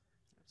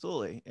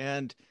 Absolutely.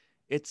 And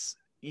it's,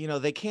 you know,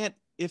 they can't,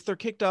 if they're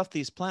kicked off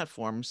these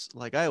platforms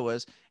like I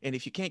was, and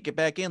if you can't get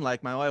back in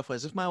like my wife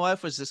was, if my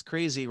wife was this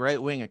crazy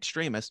right-wing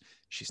extremist,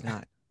 she's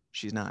not,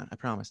 I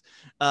promise.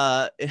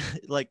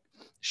 Like,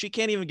 she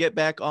can't even get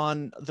back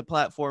on the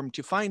platform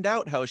to find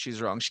out how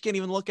she's wrong. She can't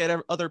even look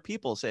at other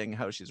people saying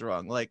how she's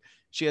wrong. Like,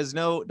 she has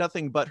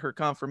nothing but her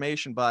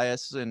confirmation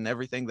bias and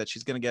everything that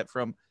she's going to get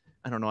from,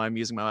 I don't know, I'm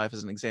using my wife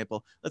as an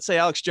example. Let's say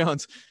Alex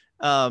Jones,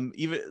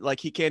 even like,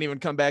 he can't even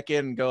come back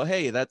in and go,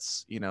 hey,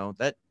 that's, you know,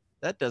 that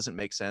doesn't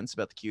make sense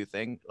about the Q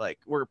thing. Like,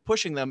 we're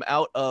pushing them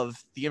out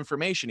of the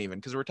information, even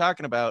because we're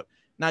talking about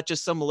not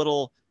just some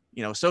little,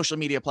 you know, social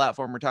media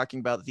platform. We're talking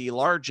about the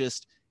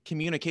largest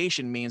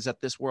communication means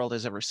that this world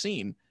has ever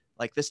seen.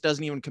 Like, this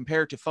doesn't even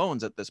compare to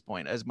phones at this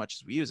point as much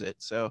as we use it.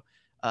 So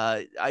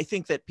I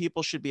think that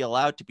people should be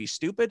allowed to be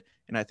stupid,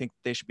 and I think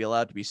they should be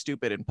allowed to be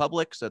stupid in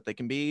public so that they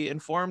can be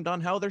informed on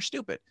how they're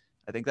stupid.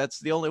 I think that's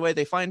the only way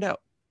they find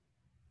out.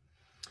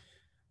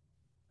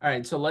 All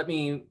right, so let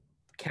me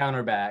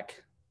counter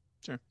back.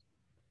 Sure.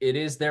 It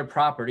is their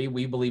property.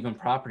 We believe in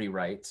property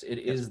rights. It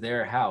is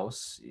their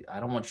house. I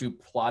don't want you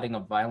plotting a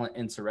violent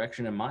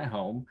insurrection in my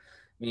home.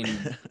 I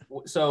mean,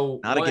 so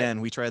not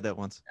again. We tried that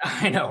once.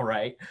 I know,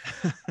 right?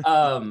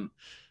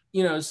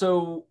 You know,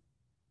 so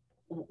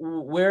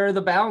where are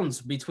the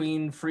bounds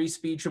between free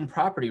speech and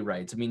property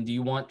rights? I mean, do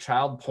you want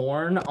child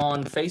porn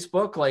on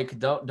Facebook? Like,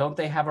 don't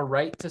they have a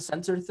right to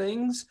censor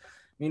things?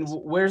 I mean,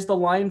 where's the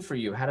line for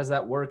you? How does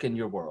that work in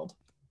your world?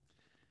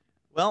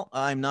 Well,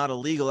 I'm not a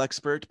legal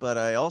expert, but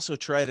I also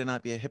try to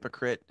not be a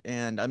hypocrite.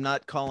 And I'm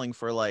not calling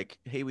for like,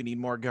 hey, we need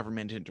more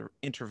government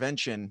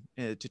intervention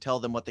to tell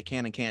them what they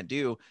can and can't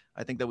do.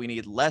 I think that we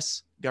need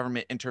less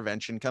government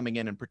intervention coming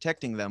in and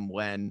protecting them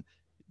when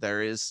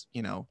there is,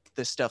 you know,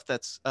 this stuff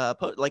that's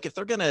like, if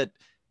they're going to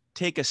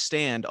take a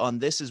stand on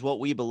this is what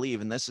we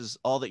believe and this is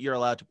all that you're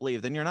allowed to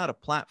believe, then you're not a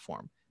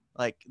platform.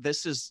 Like,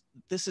 this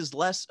is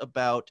less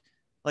about,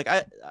 like,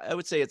 I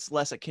would say it's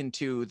less akin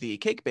to the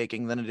cake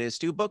baking than it is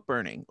to book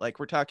burning. Like,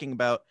 we're talking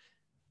about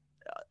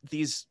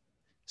these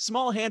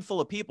small handful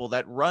of people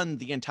that run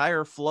the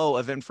entire flow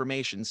of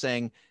information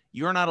saying,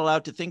 you're not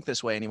allowed to think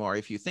this way anymore.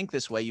 If you think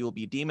this way, you will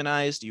be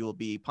demonized, you will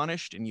be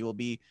punished, and you will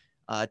be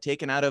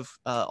taken out of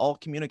all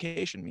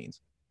communication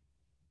means.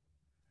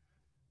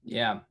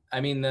 Yeah. I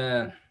mean,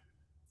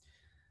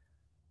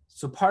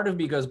 so part of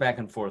me goes back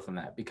and forth on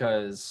that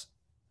because,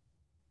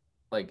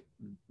 like,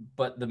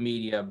 but the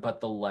media,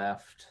 but the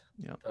left,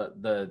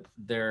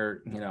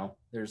 they're, you know,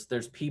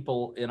 there's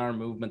people in our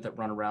movement that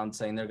run around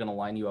saying they're going to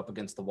line you up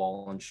against the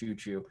wall and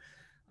shoot you.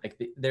 Like,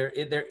 there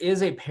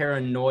is a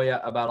paranoia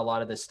about a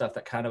lot of this stuff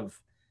that kind of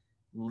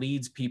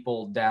leads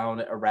people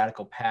down a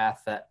radical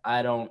path that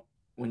I don't,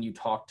 when you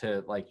talk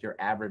to like your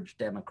average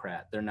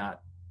Democrat, they're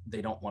not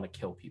they don't want to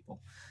kill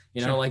people.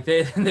 Sure. Like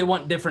they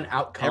want different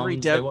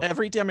outcomes.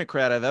 Every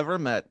Democrat I've ever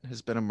met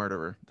has been a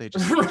murderer. They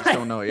just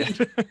don't know yet.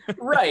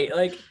 Right.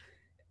 Like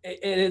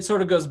it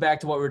sort of goes back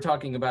to what we were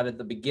talking about at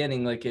the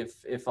beginning. Like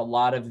if a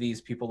lot of these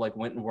people like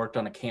went and worked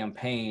on a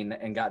campaign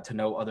and got to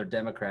know other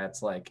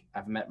Democrats, like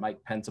I've met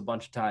Mike Pence a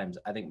bunch of times.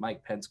 I think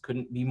Mike Pence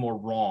couldn't be more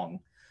wrong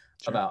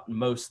about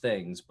most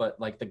things, but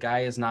like the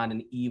guy is not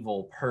an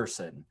evil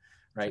person,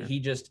 right?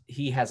 Sure.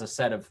 He has a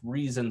set of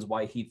reasons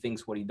why he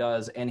thinks what he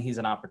does, and he's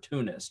an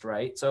opportunist,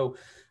 right? So,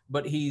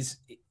 but he's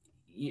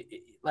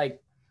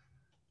like,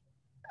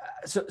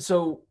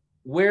 so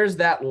where's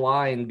that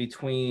line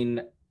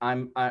between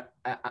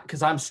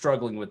because I'm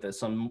struggling with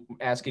this. So I'm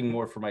asking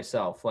more for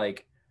myself.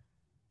 Like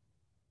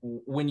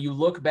when you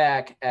look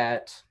back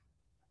at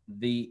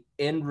the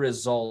end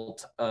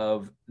result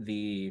of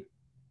the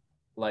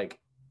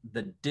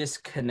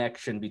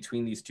disconnection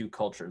between these two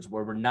cultures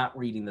where we're not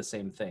reading the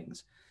same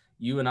things.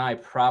 You and I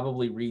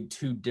probably read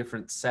two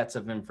different sets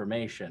of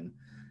information.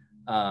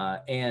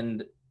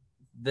 And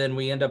then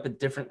we end up at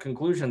different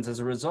conclusions as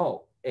a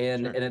result.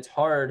 And it's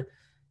hard.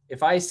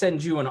 If I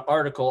send you an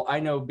article, I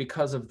know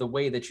because of the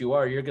way that you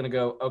are, you're going to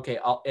go, okay,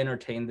 I'll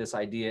entertain this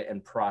idea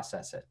and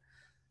process it.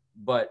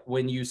 But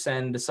when you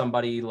send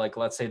somebody like,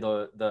 let's say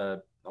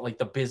the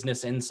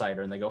Business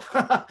Insider, and they go,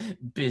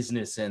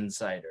 Business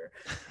Insider,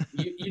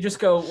 you just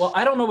go, well,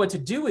 I don't know what to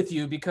do with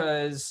you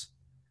because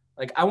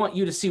like, I want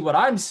you to see what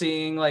I'm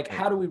seeing. Like,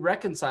 how do we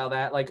reconcile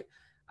that? Like,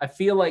 I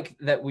feel like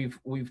that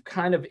we've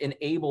kind of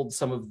enabled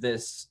some of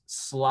this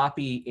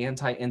sloppy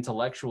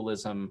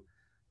anti-intellectualism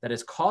that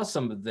has caused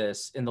some of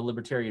this in the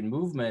libertarian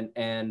movement.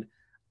 And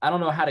I don't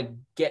know how to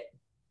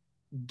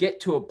get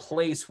to a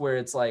place where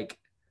it's like,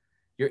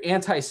 you're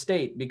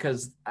anti-state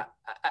because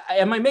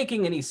am I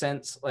making any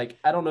sense? Like,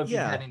 I don't know if you've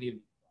had any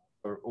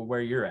or where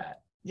you're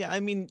at. Yeah.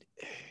 I mean,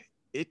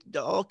 it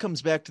all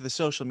comes back to the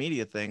social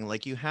media thing.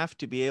 Like you have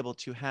to be able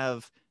to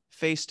have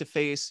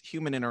face-to-face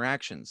human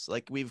interactions.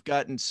 Like we've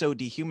gotten so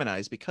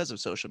dehumanized because of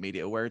social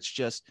media where it's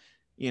just,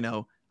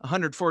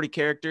 140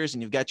 characters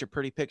and you've got your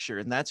pretty picture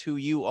and that's who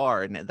you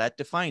are. And that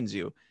defines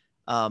you.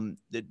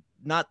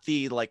 Not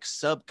the like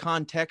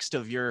subcontext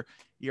of your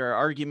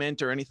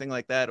argument or anything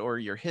like that, or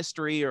your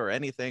history or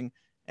anything,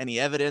 any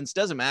evidence,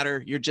 doesn't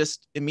matter. You're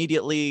just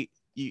immediately,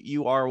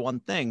 you are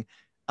one thing.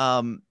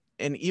 And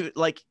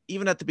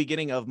even at the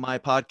beginning of my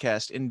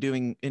podcast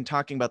in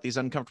talking about these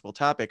uncomfortable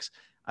topics,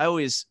 I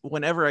always,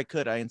 whenever I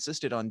could, I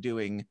insisted on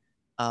doing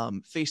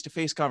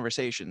face-to-face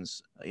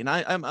conversations. And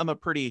I'm a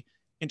pretty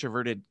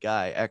introverted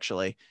guy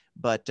actually,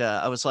 but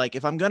I was like,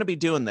 if I'm going to be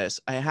doing this,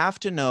 I have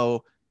to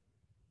know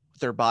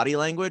their body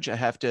language. I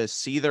have to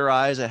see their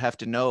eyes. I have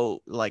to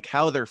know like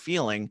how they're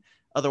feeling.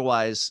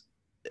 Otherwise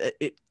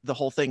the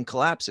whole thing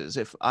collapses.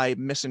 If I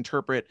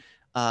misinterpret,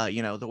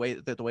 the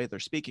way they're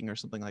speaking or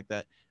something like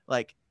that,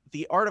 like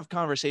the art of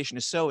conversation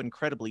is so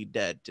incredibly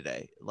dead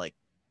today. Like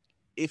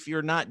if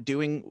you're not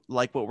doing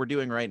like what we're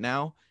doing right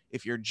now,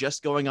 if you're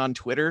just going on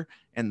Twitter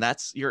and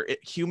that's your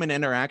human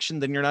interaction,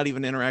 then you're not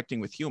even interacting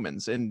with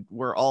humans. And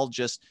we're all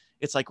just,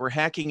 it's like we're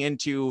hacking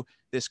into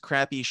this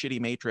crappy,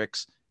 shitty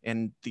matrix.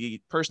 And the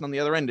person on the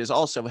other end is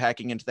also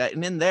hacking into that.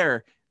 And in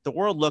there, the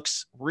world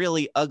looks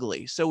really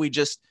ugly. So we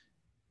just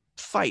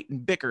fight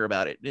and bicker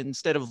about it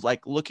instead of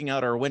like looking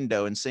out our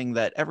window and seeing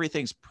that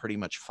everything's pretty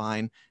much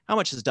fine. How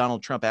much has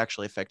Donald Trump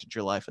actually affected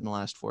your life in the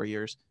last 4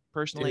 years?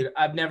 Personally, dude,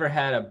 I've never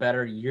had a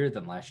better year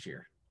than last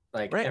year.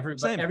 Like right,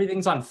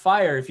 everything's on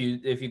fire if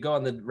you go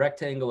on the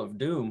rectangle of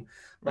doom.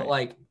 But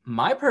like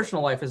my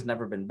personal life has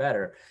never been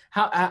better.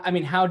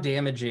 How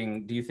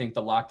damaging do you think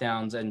the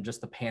lockdowns and just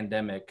the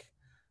pandemic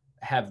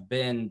have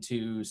been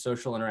to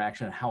social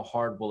interaction, and how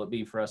hard will it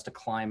be for us to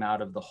climb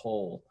out of the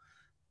hole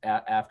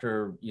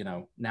after,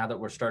 now that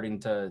we're starting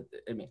to,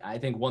 I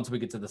think once we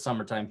get to the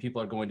summertime,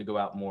 people are going to go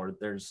out more.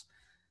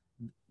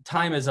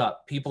 Time is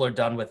up. People are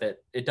done with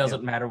it. It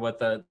doesn't matter what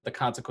the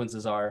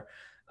consequences are.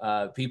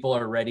 People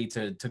are ready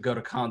to go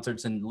to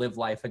concerts and live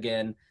life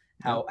again.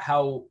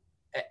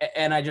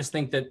 And I just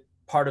think that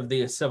part of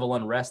the civil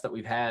unrest that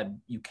we've had,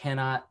 you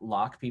cannot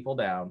lock people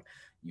down.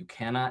 You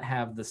cannot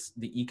have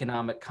the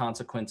economic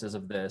consequences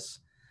of this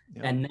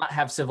and not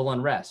have civil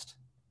unrest.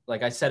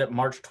 Like I said it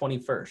March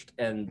 21st,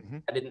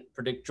 and I didn't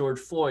predict George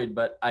Floyd,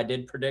 but I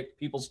did predict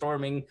people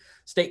storming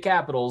state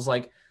capitals.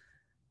 Like,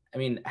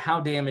 how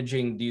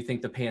damaging do you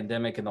think the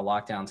pandemic and the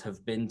lockdowns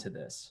have been to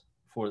this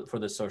for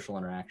the social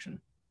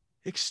interaction?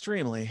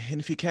 Extremely.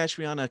 And if you catch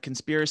me on a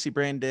conspiracy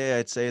brain day,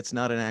 I'd say it's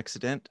not an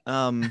accident.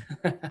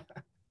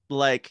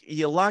 Like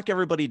you lock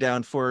everybody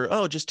down for,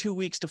 just 2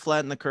 weeks to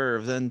flatten the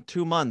curve, then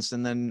 2 months.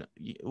 And then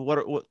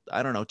what,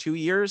 I don't know, 2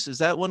 years. Is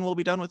that when we'll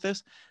be done with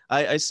this?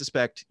 I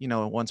suspect,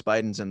 once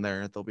Biden's in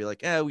there, they'll be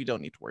like, we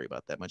don't need to worry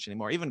about that much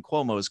anymore. Even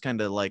Cuomo's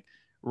kind of like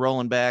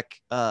rolling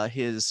back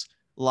his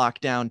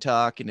lockdown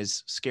talk and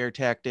his scare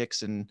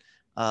tactics, and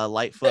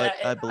Lightfoot,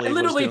 I believe.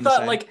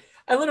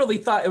 I literally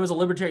thought it was a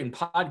libertarian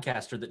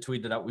podcaster that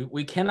tweeted out,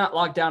 we cannot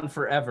lock down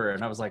forever.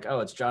 And I was like,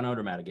 it's John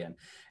Odermatt again.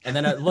 And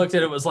then I looked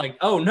at it, was like,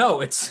 oh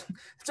no, it's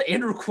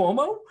Andrew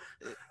Cuomo.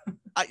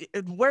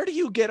 Where do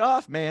you get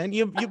off, man?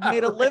 You've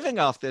made a living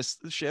off this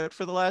shit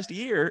for the last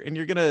year, and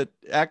you're gonna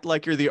act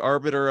like you're the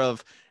arbiter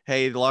of,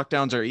 hey, the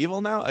lockdowns are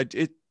evil now.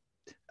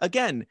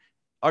 Again,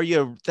 are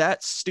you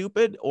that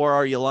stupid or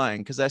are you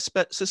lying? Because I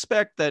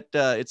suspect that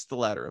it's the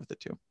latter of the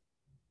two.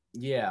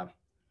 Yeah.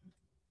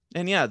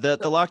 And yeah, the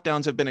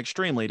lockdowns have been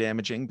extremely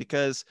damaging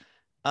because,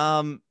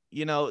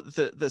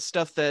 the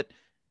stuff that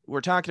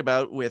we're talking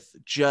about with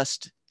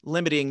just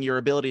limiting your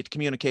ability to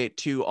communicate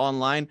to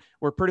online,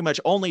 we're pretty much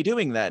only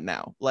doing that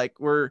now. Like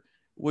we're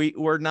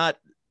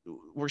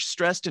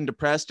stressed and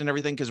depressed and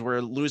everything because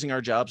we're losing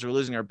our jobs, we're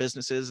losing our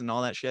businesses and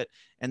all that shit.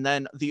 And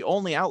then the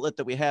only outlet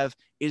that we have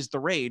is the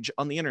rage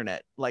on the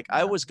internet. Like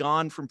I was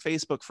gone from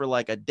Facebook for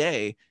like a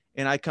day,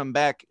 and I come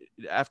back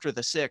after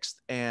the 6th,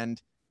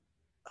 and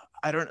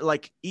I don't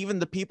like even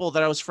the people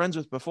that I was friends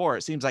with before.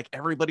 It seems like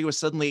everybody was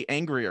suddenly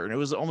angrier, and it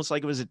was almost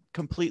like it was a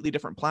completely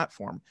different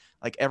platform.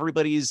 Like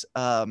everybody's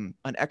an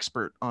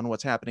expert on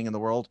what's happening in the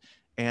world,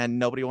 and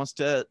nobody wants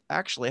to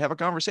actually have a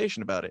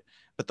conversation about it.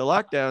 But the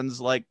lockdowns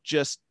like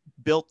just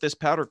built this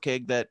powder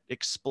keg that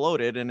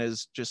exploded and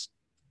is just,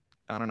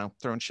 I don't know,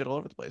 throwing shit all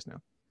over the place now.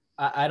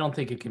 I don't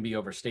think it can be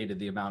overstated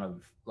the amount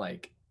of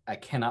like, I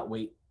cannot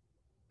wait.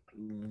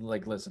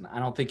 Like, listen, I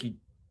don't think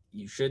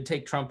you should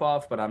take Trump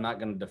off, but I'm not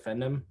going to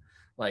defend him.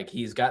 Like,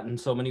 he's gotten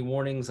so many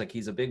warnings. Like,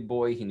 he's a big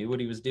boy. He knew what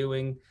he was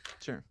doing.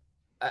 Sure.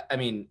 I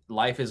mean,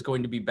 life is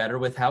going to be better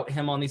without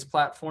him on these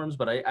platforms.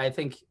 But I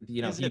think,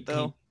 Is it,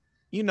 though?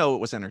 It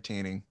was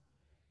entertaining.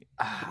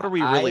 What are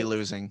we really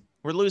losing?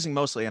 We're losing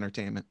mostly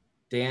entertainment.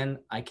 Dan,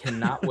 I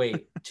cannot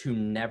wait to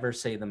never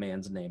say the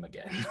man's name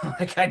again.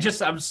 Like,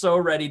 I'm so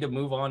ready to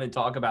move on and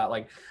talk about,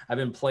 like, I've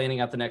been planning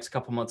out the next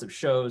couple months of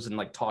shows and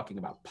like talking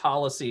about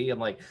policy and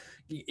like,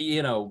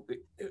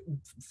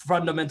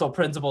 fundamental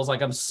principles.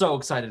 Like, I'm so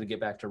excited to get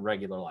back to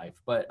regular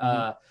life. But,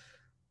 I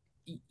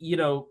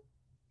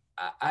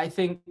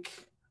think,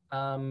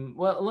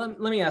 well, let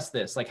me ask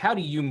this. Like, how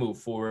do you move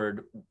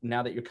forward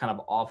now that you're kind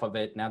of off of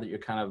it, now that you're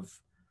kind of,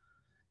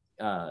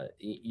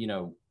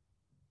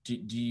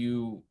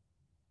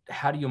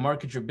 how do you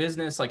market your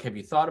business? Like, have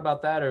you thought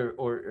about that,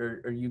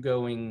 or are you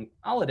going,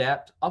 I'll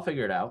adapt, I'll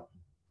figure it out?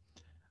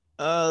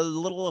 A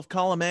little of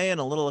column A and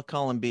a little of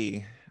column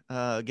B.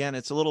 Again,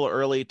 it's a little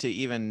early to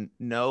even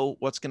know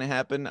what's going to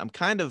happen. I'm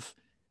kind of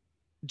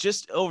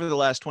just over the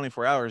last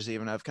 24 hours,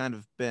 even I've kind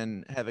of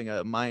been having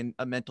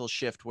a mental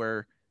shift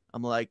where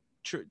I'm like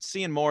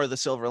seeing more of the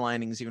silver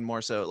linings, even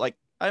more so. Like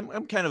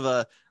I'm kind of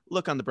a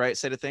look on the bright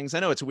side of things. I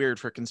know it's weird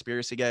for a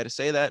conspiracy guy to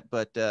say that,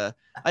 but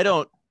I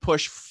don't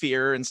push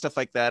fear and stuff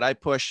like that. I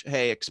push,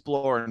 hey,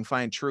 explore and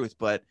find truth,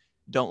 but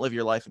don't live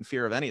your life in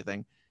fear of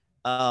anything.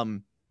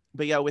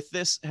 But yeah, with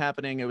this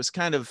happening, it was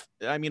kind of,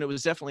 it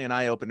was definitely an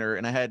eye opener,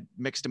 and I had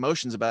mixed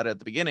emotions about it at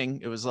the beginning.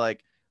 It was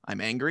like, I'm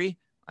angry,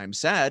 I'm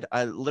sad.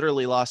 I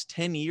literally lost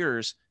 10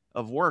 years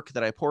of work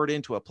that I poured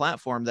into a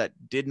platform that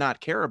did not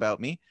care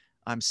about me.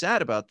 I'm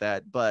sad about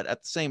that. But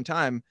at the same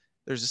time,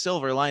 there's a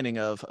silver lining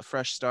of a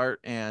fresh start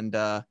and,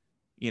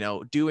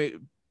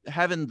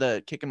 having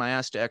the kick in my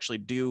ass to actually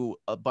do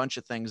a bunch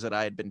of things that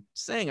I had been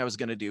saying I was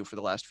going to do for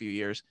the last few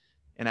years,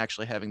 and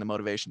actually having the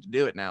motivation to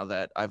do it now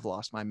that I've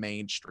lost my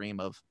mainstream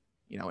of,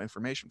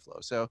 information flow.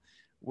 So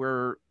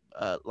we're,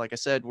 like I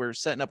said, we're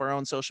setting up our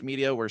own social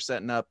media. We're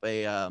setting up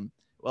we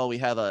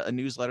have a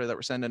newsletter that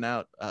we're sending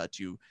out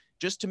to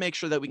make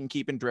sure that we can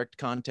keep in direct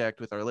contact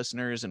with our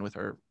listeners and with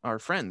our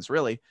friends,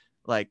 really.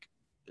 Like,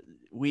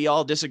 we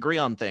all disagree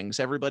on things,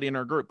 everybody in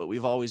our group, but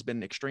we've always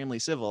been extremely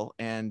civil,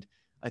 and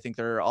I think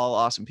they're all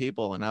awesome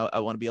people, and I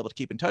want to be able to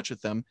keep in touch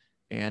with them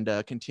and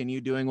continue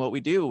doing what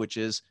we do, which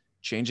is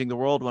changing the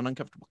world one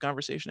uncomfortable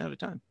conversation at a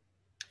time.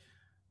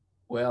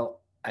 Well,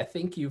 I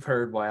think you've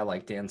heard why I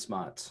like Dan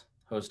Smotz,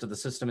 host of the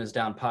System Is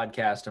Down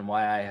podcast, and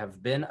why I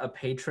have been a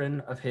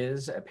patron of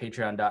his at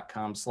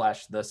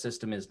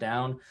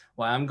patreon.com/thesystemisdown,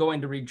 why I'm going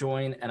to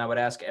rejoin, and I would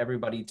ask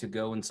everybody to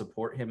go and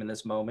support him in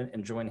this moment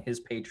and join his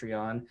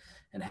Patreon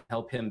and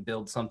help him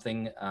build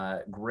something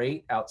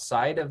great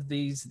outside of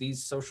these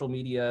social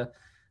media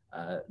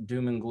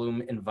doom and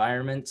gloom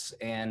environments.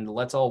 And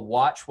let's all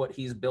watch what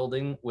he's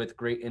building with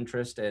great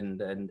interest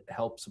and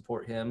help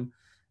support him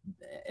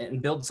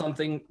and build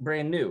something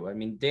brand new. I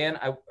mean, Dan,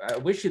 I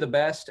wish you the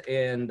best,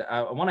 and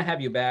I want to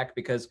have you back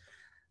because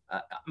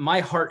my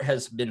heart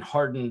has been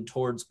hardened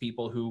towards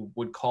people who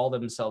would call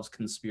themselves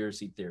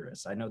conspiracy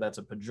theorists. I know that's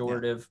a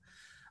pejorative,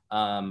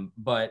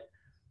 but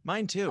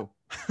mine too.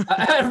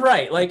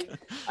 Right. Like,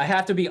 I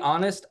have to be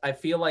honest. I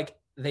feel like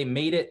they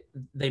made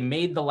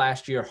the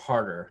last year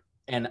harder,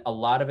 and a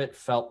lot of it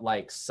felt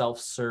like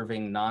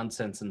self-serving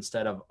nonsense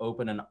instead of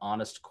open and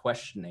honest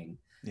questioning.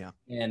 Yeah.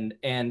 And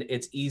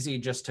it's easy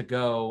just to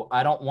go,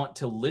 I don't want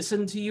to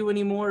listen to you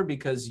anymore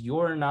because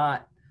you're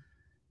not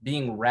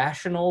being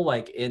rational.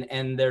 Like,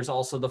 and there's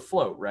also the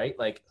float, right?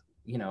 Like,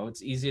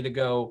 it's easy to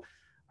go,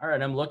 all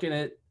right, I'm looking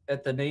at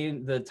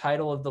the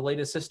title of the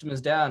latest System Is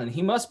Down, and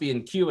he must be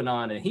in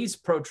QAnon and he's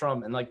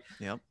pro-Trump, and like,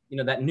 yep.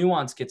 That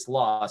nuance gets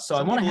lost. So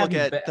I want to have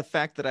look at the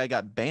fact that I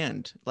got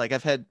banned. Like,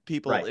 I've had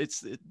people, right.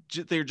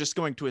 They're just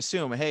going to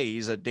assume, hey,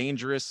 he's a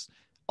dangerous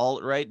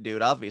alt-right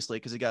dude, obviously,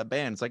 because he got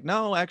banned. It's like,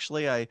 no,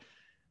 actually,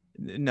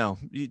 no,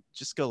 you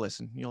just go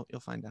listen. You'll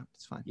find out.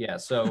 It's fine. Yeah,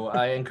 so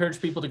I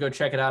encourage people to go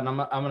check it out, and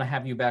I'm going to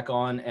have you back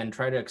on and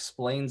try to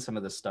explain some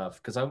of this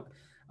stuff, because I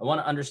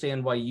want to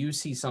understand why you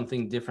see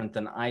something different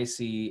than I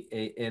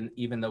see, and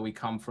even though we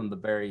come from the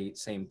very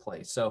same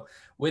place. So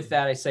with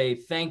that, I say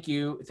thank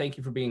you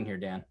for being here,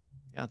 Dan.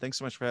 Yeah, thanks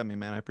so much for having me,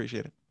 man. I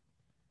appreciate it.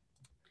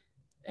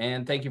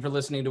 And thank you for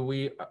listening to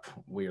We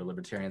Are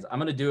Libertarians. I'm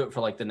going to do it for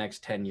like the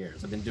next 10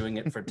 years. I've been doing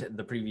it for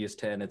the previous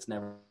 10. It's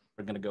never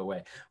going to go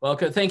away. Well,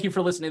 thank you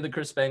for listening to the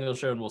Chris Spangle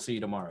Show, and we'll see you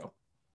tomorrow.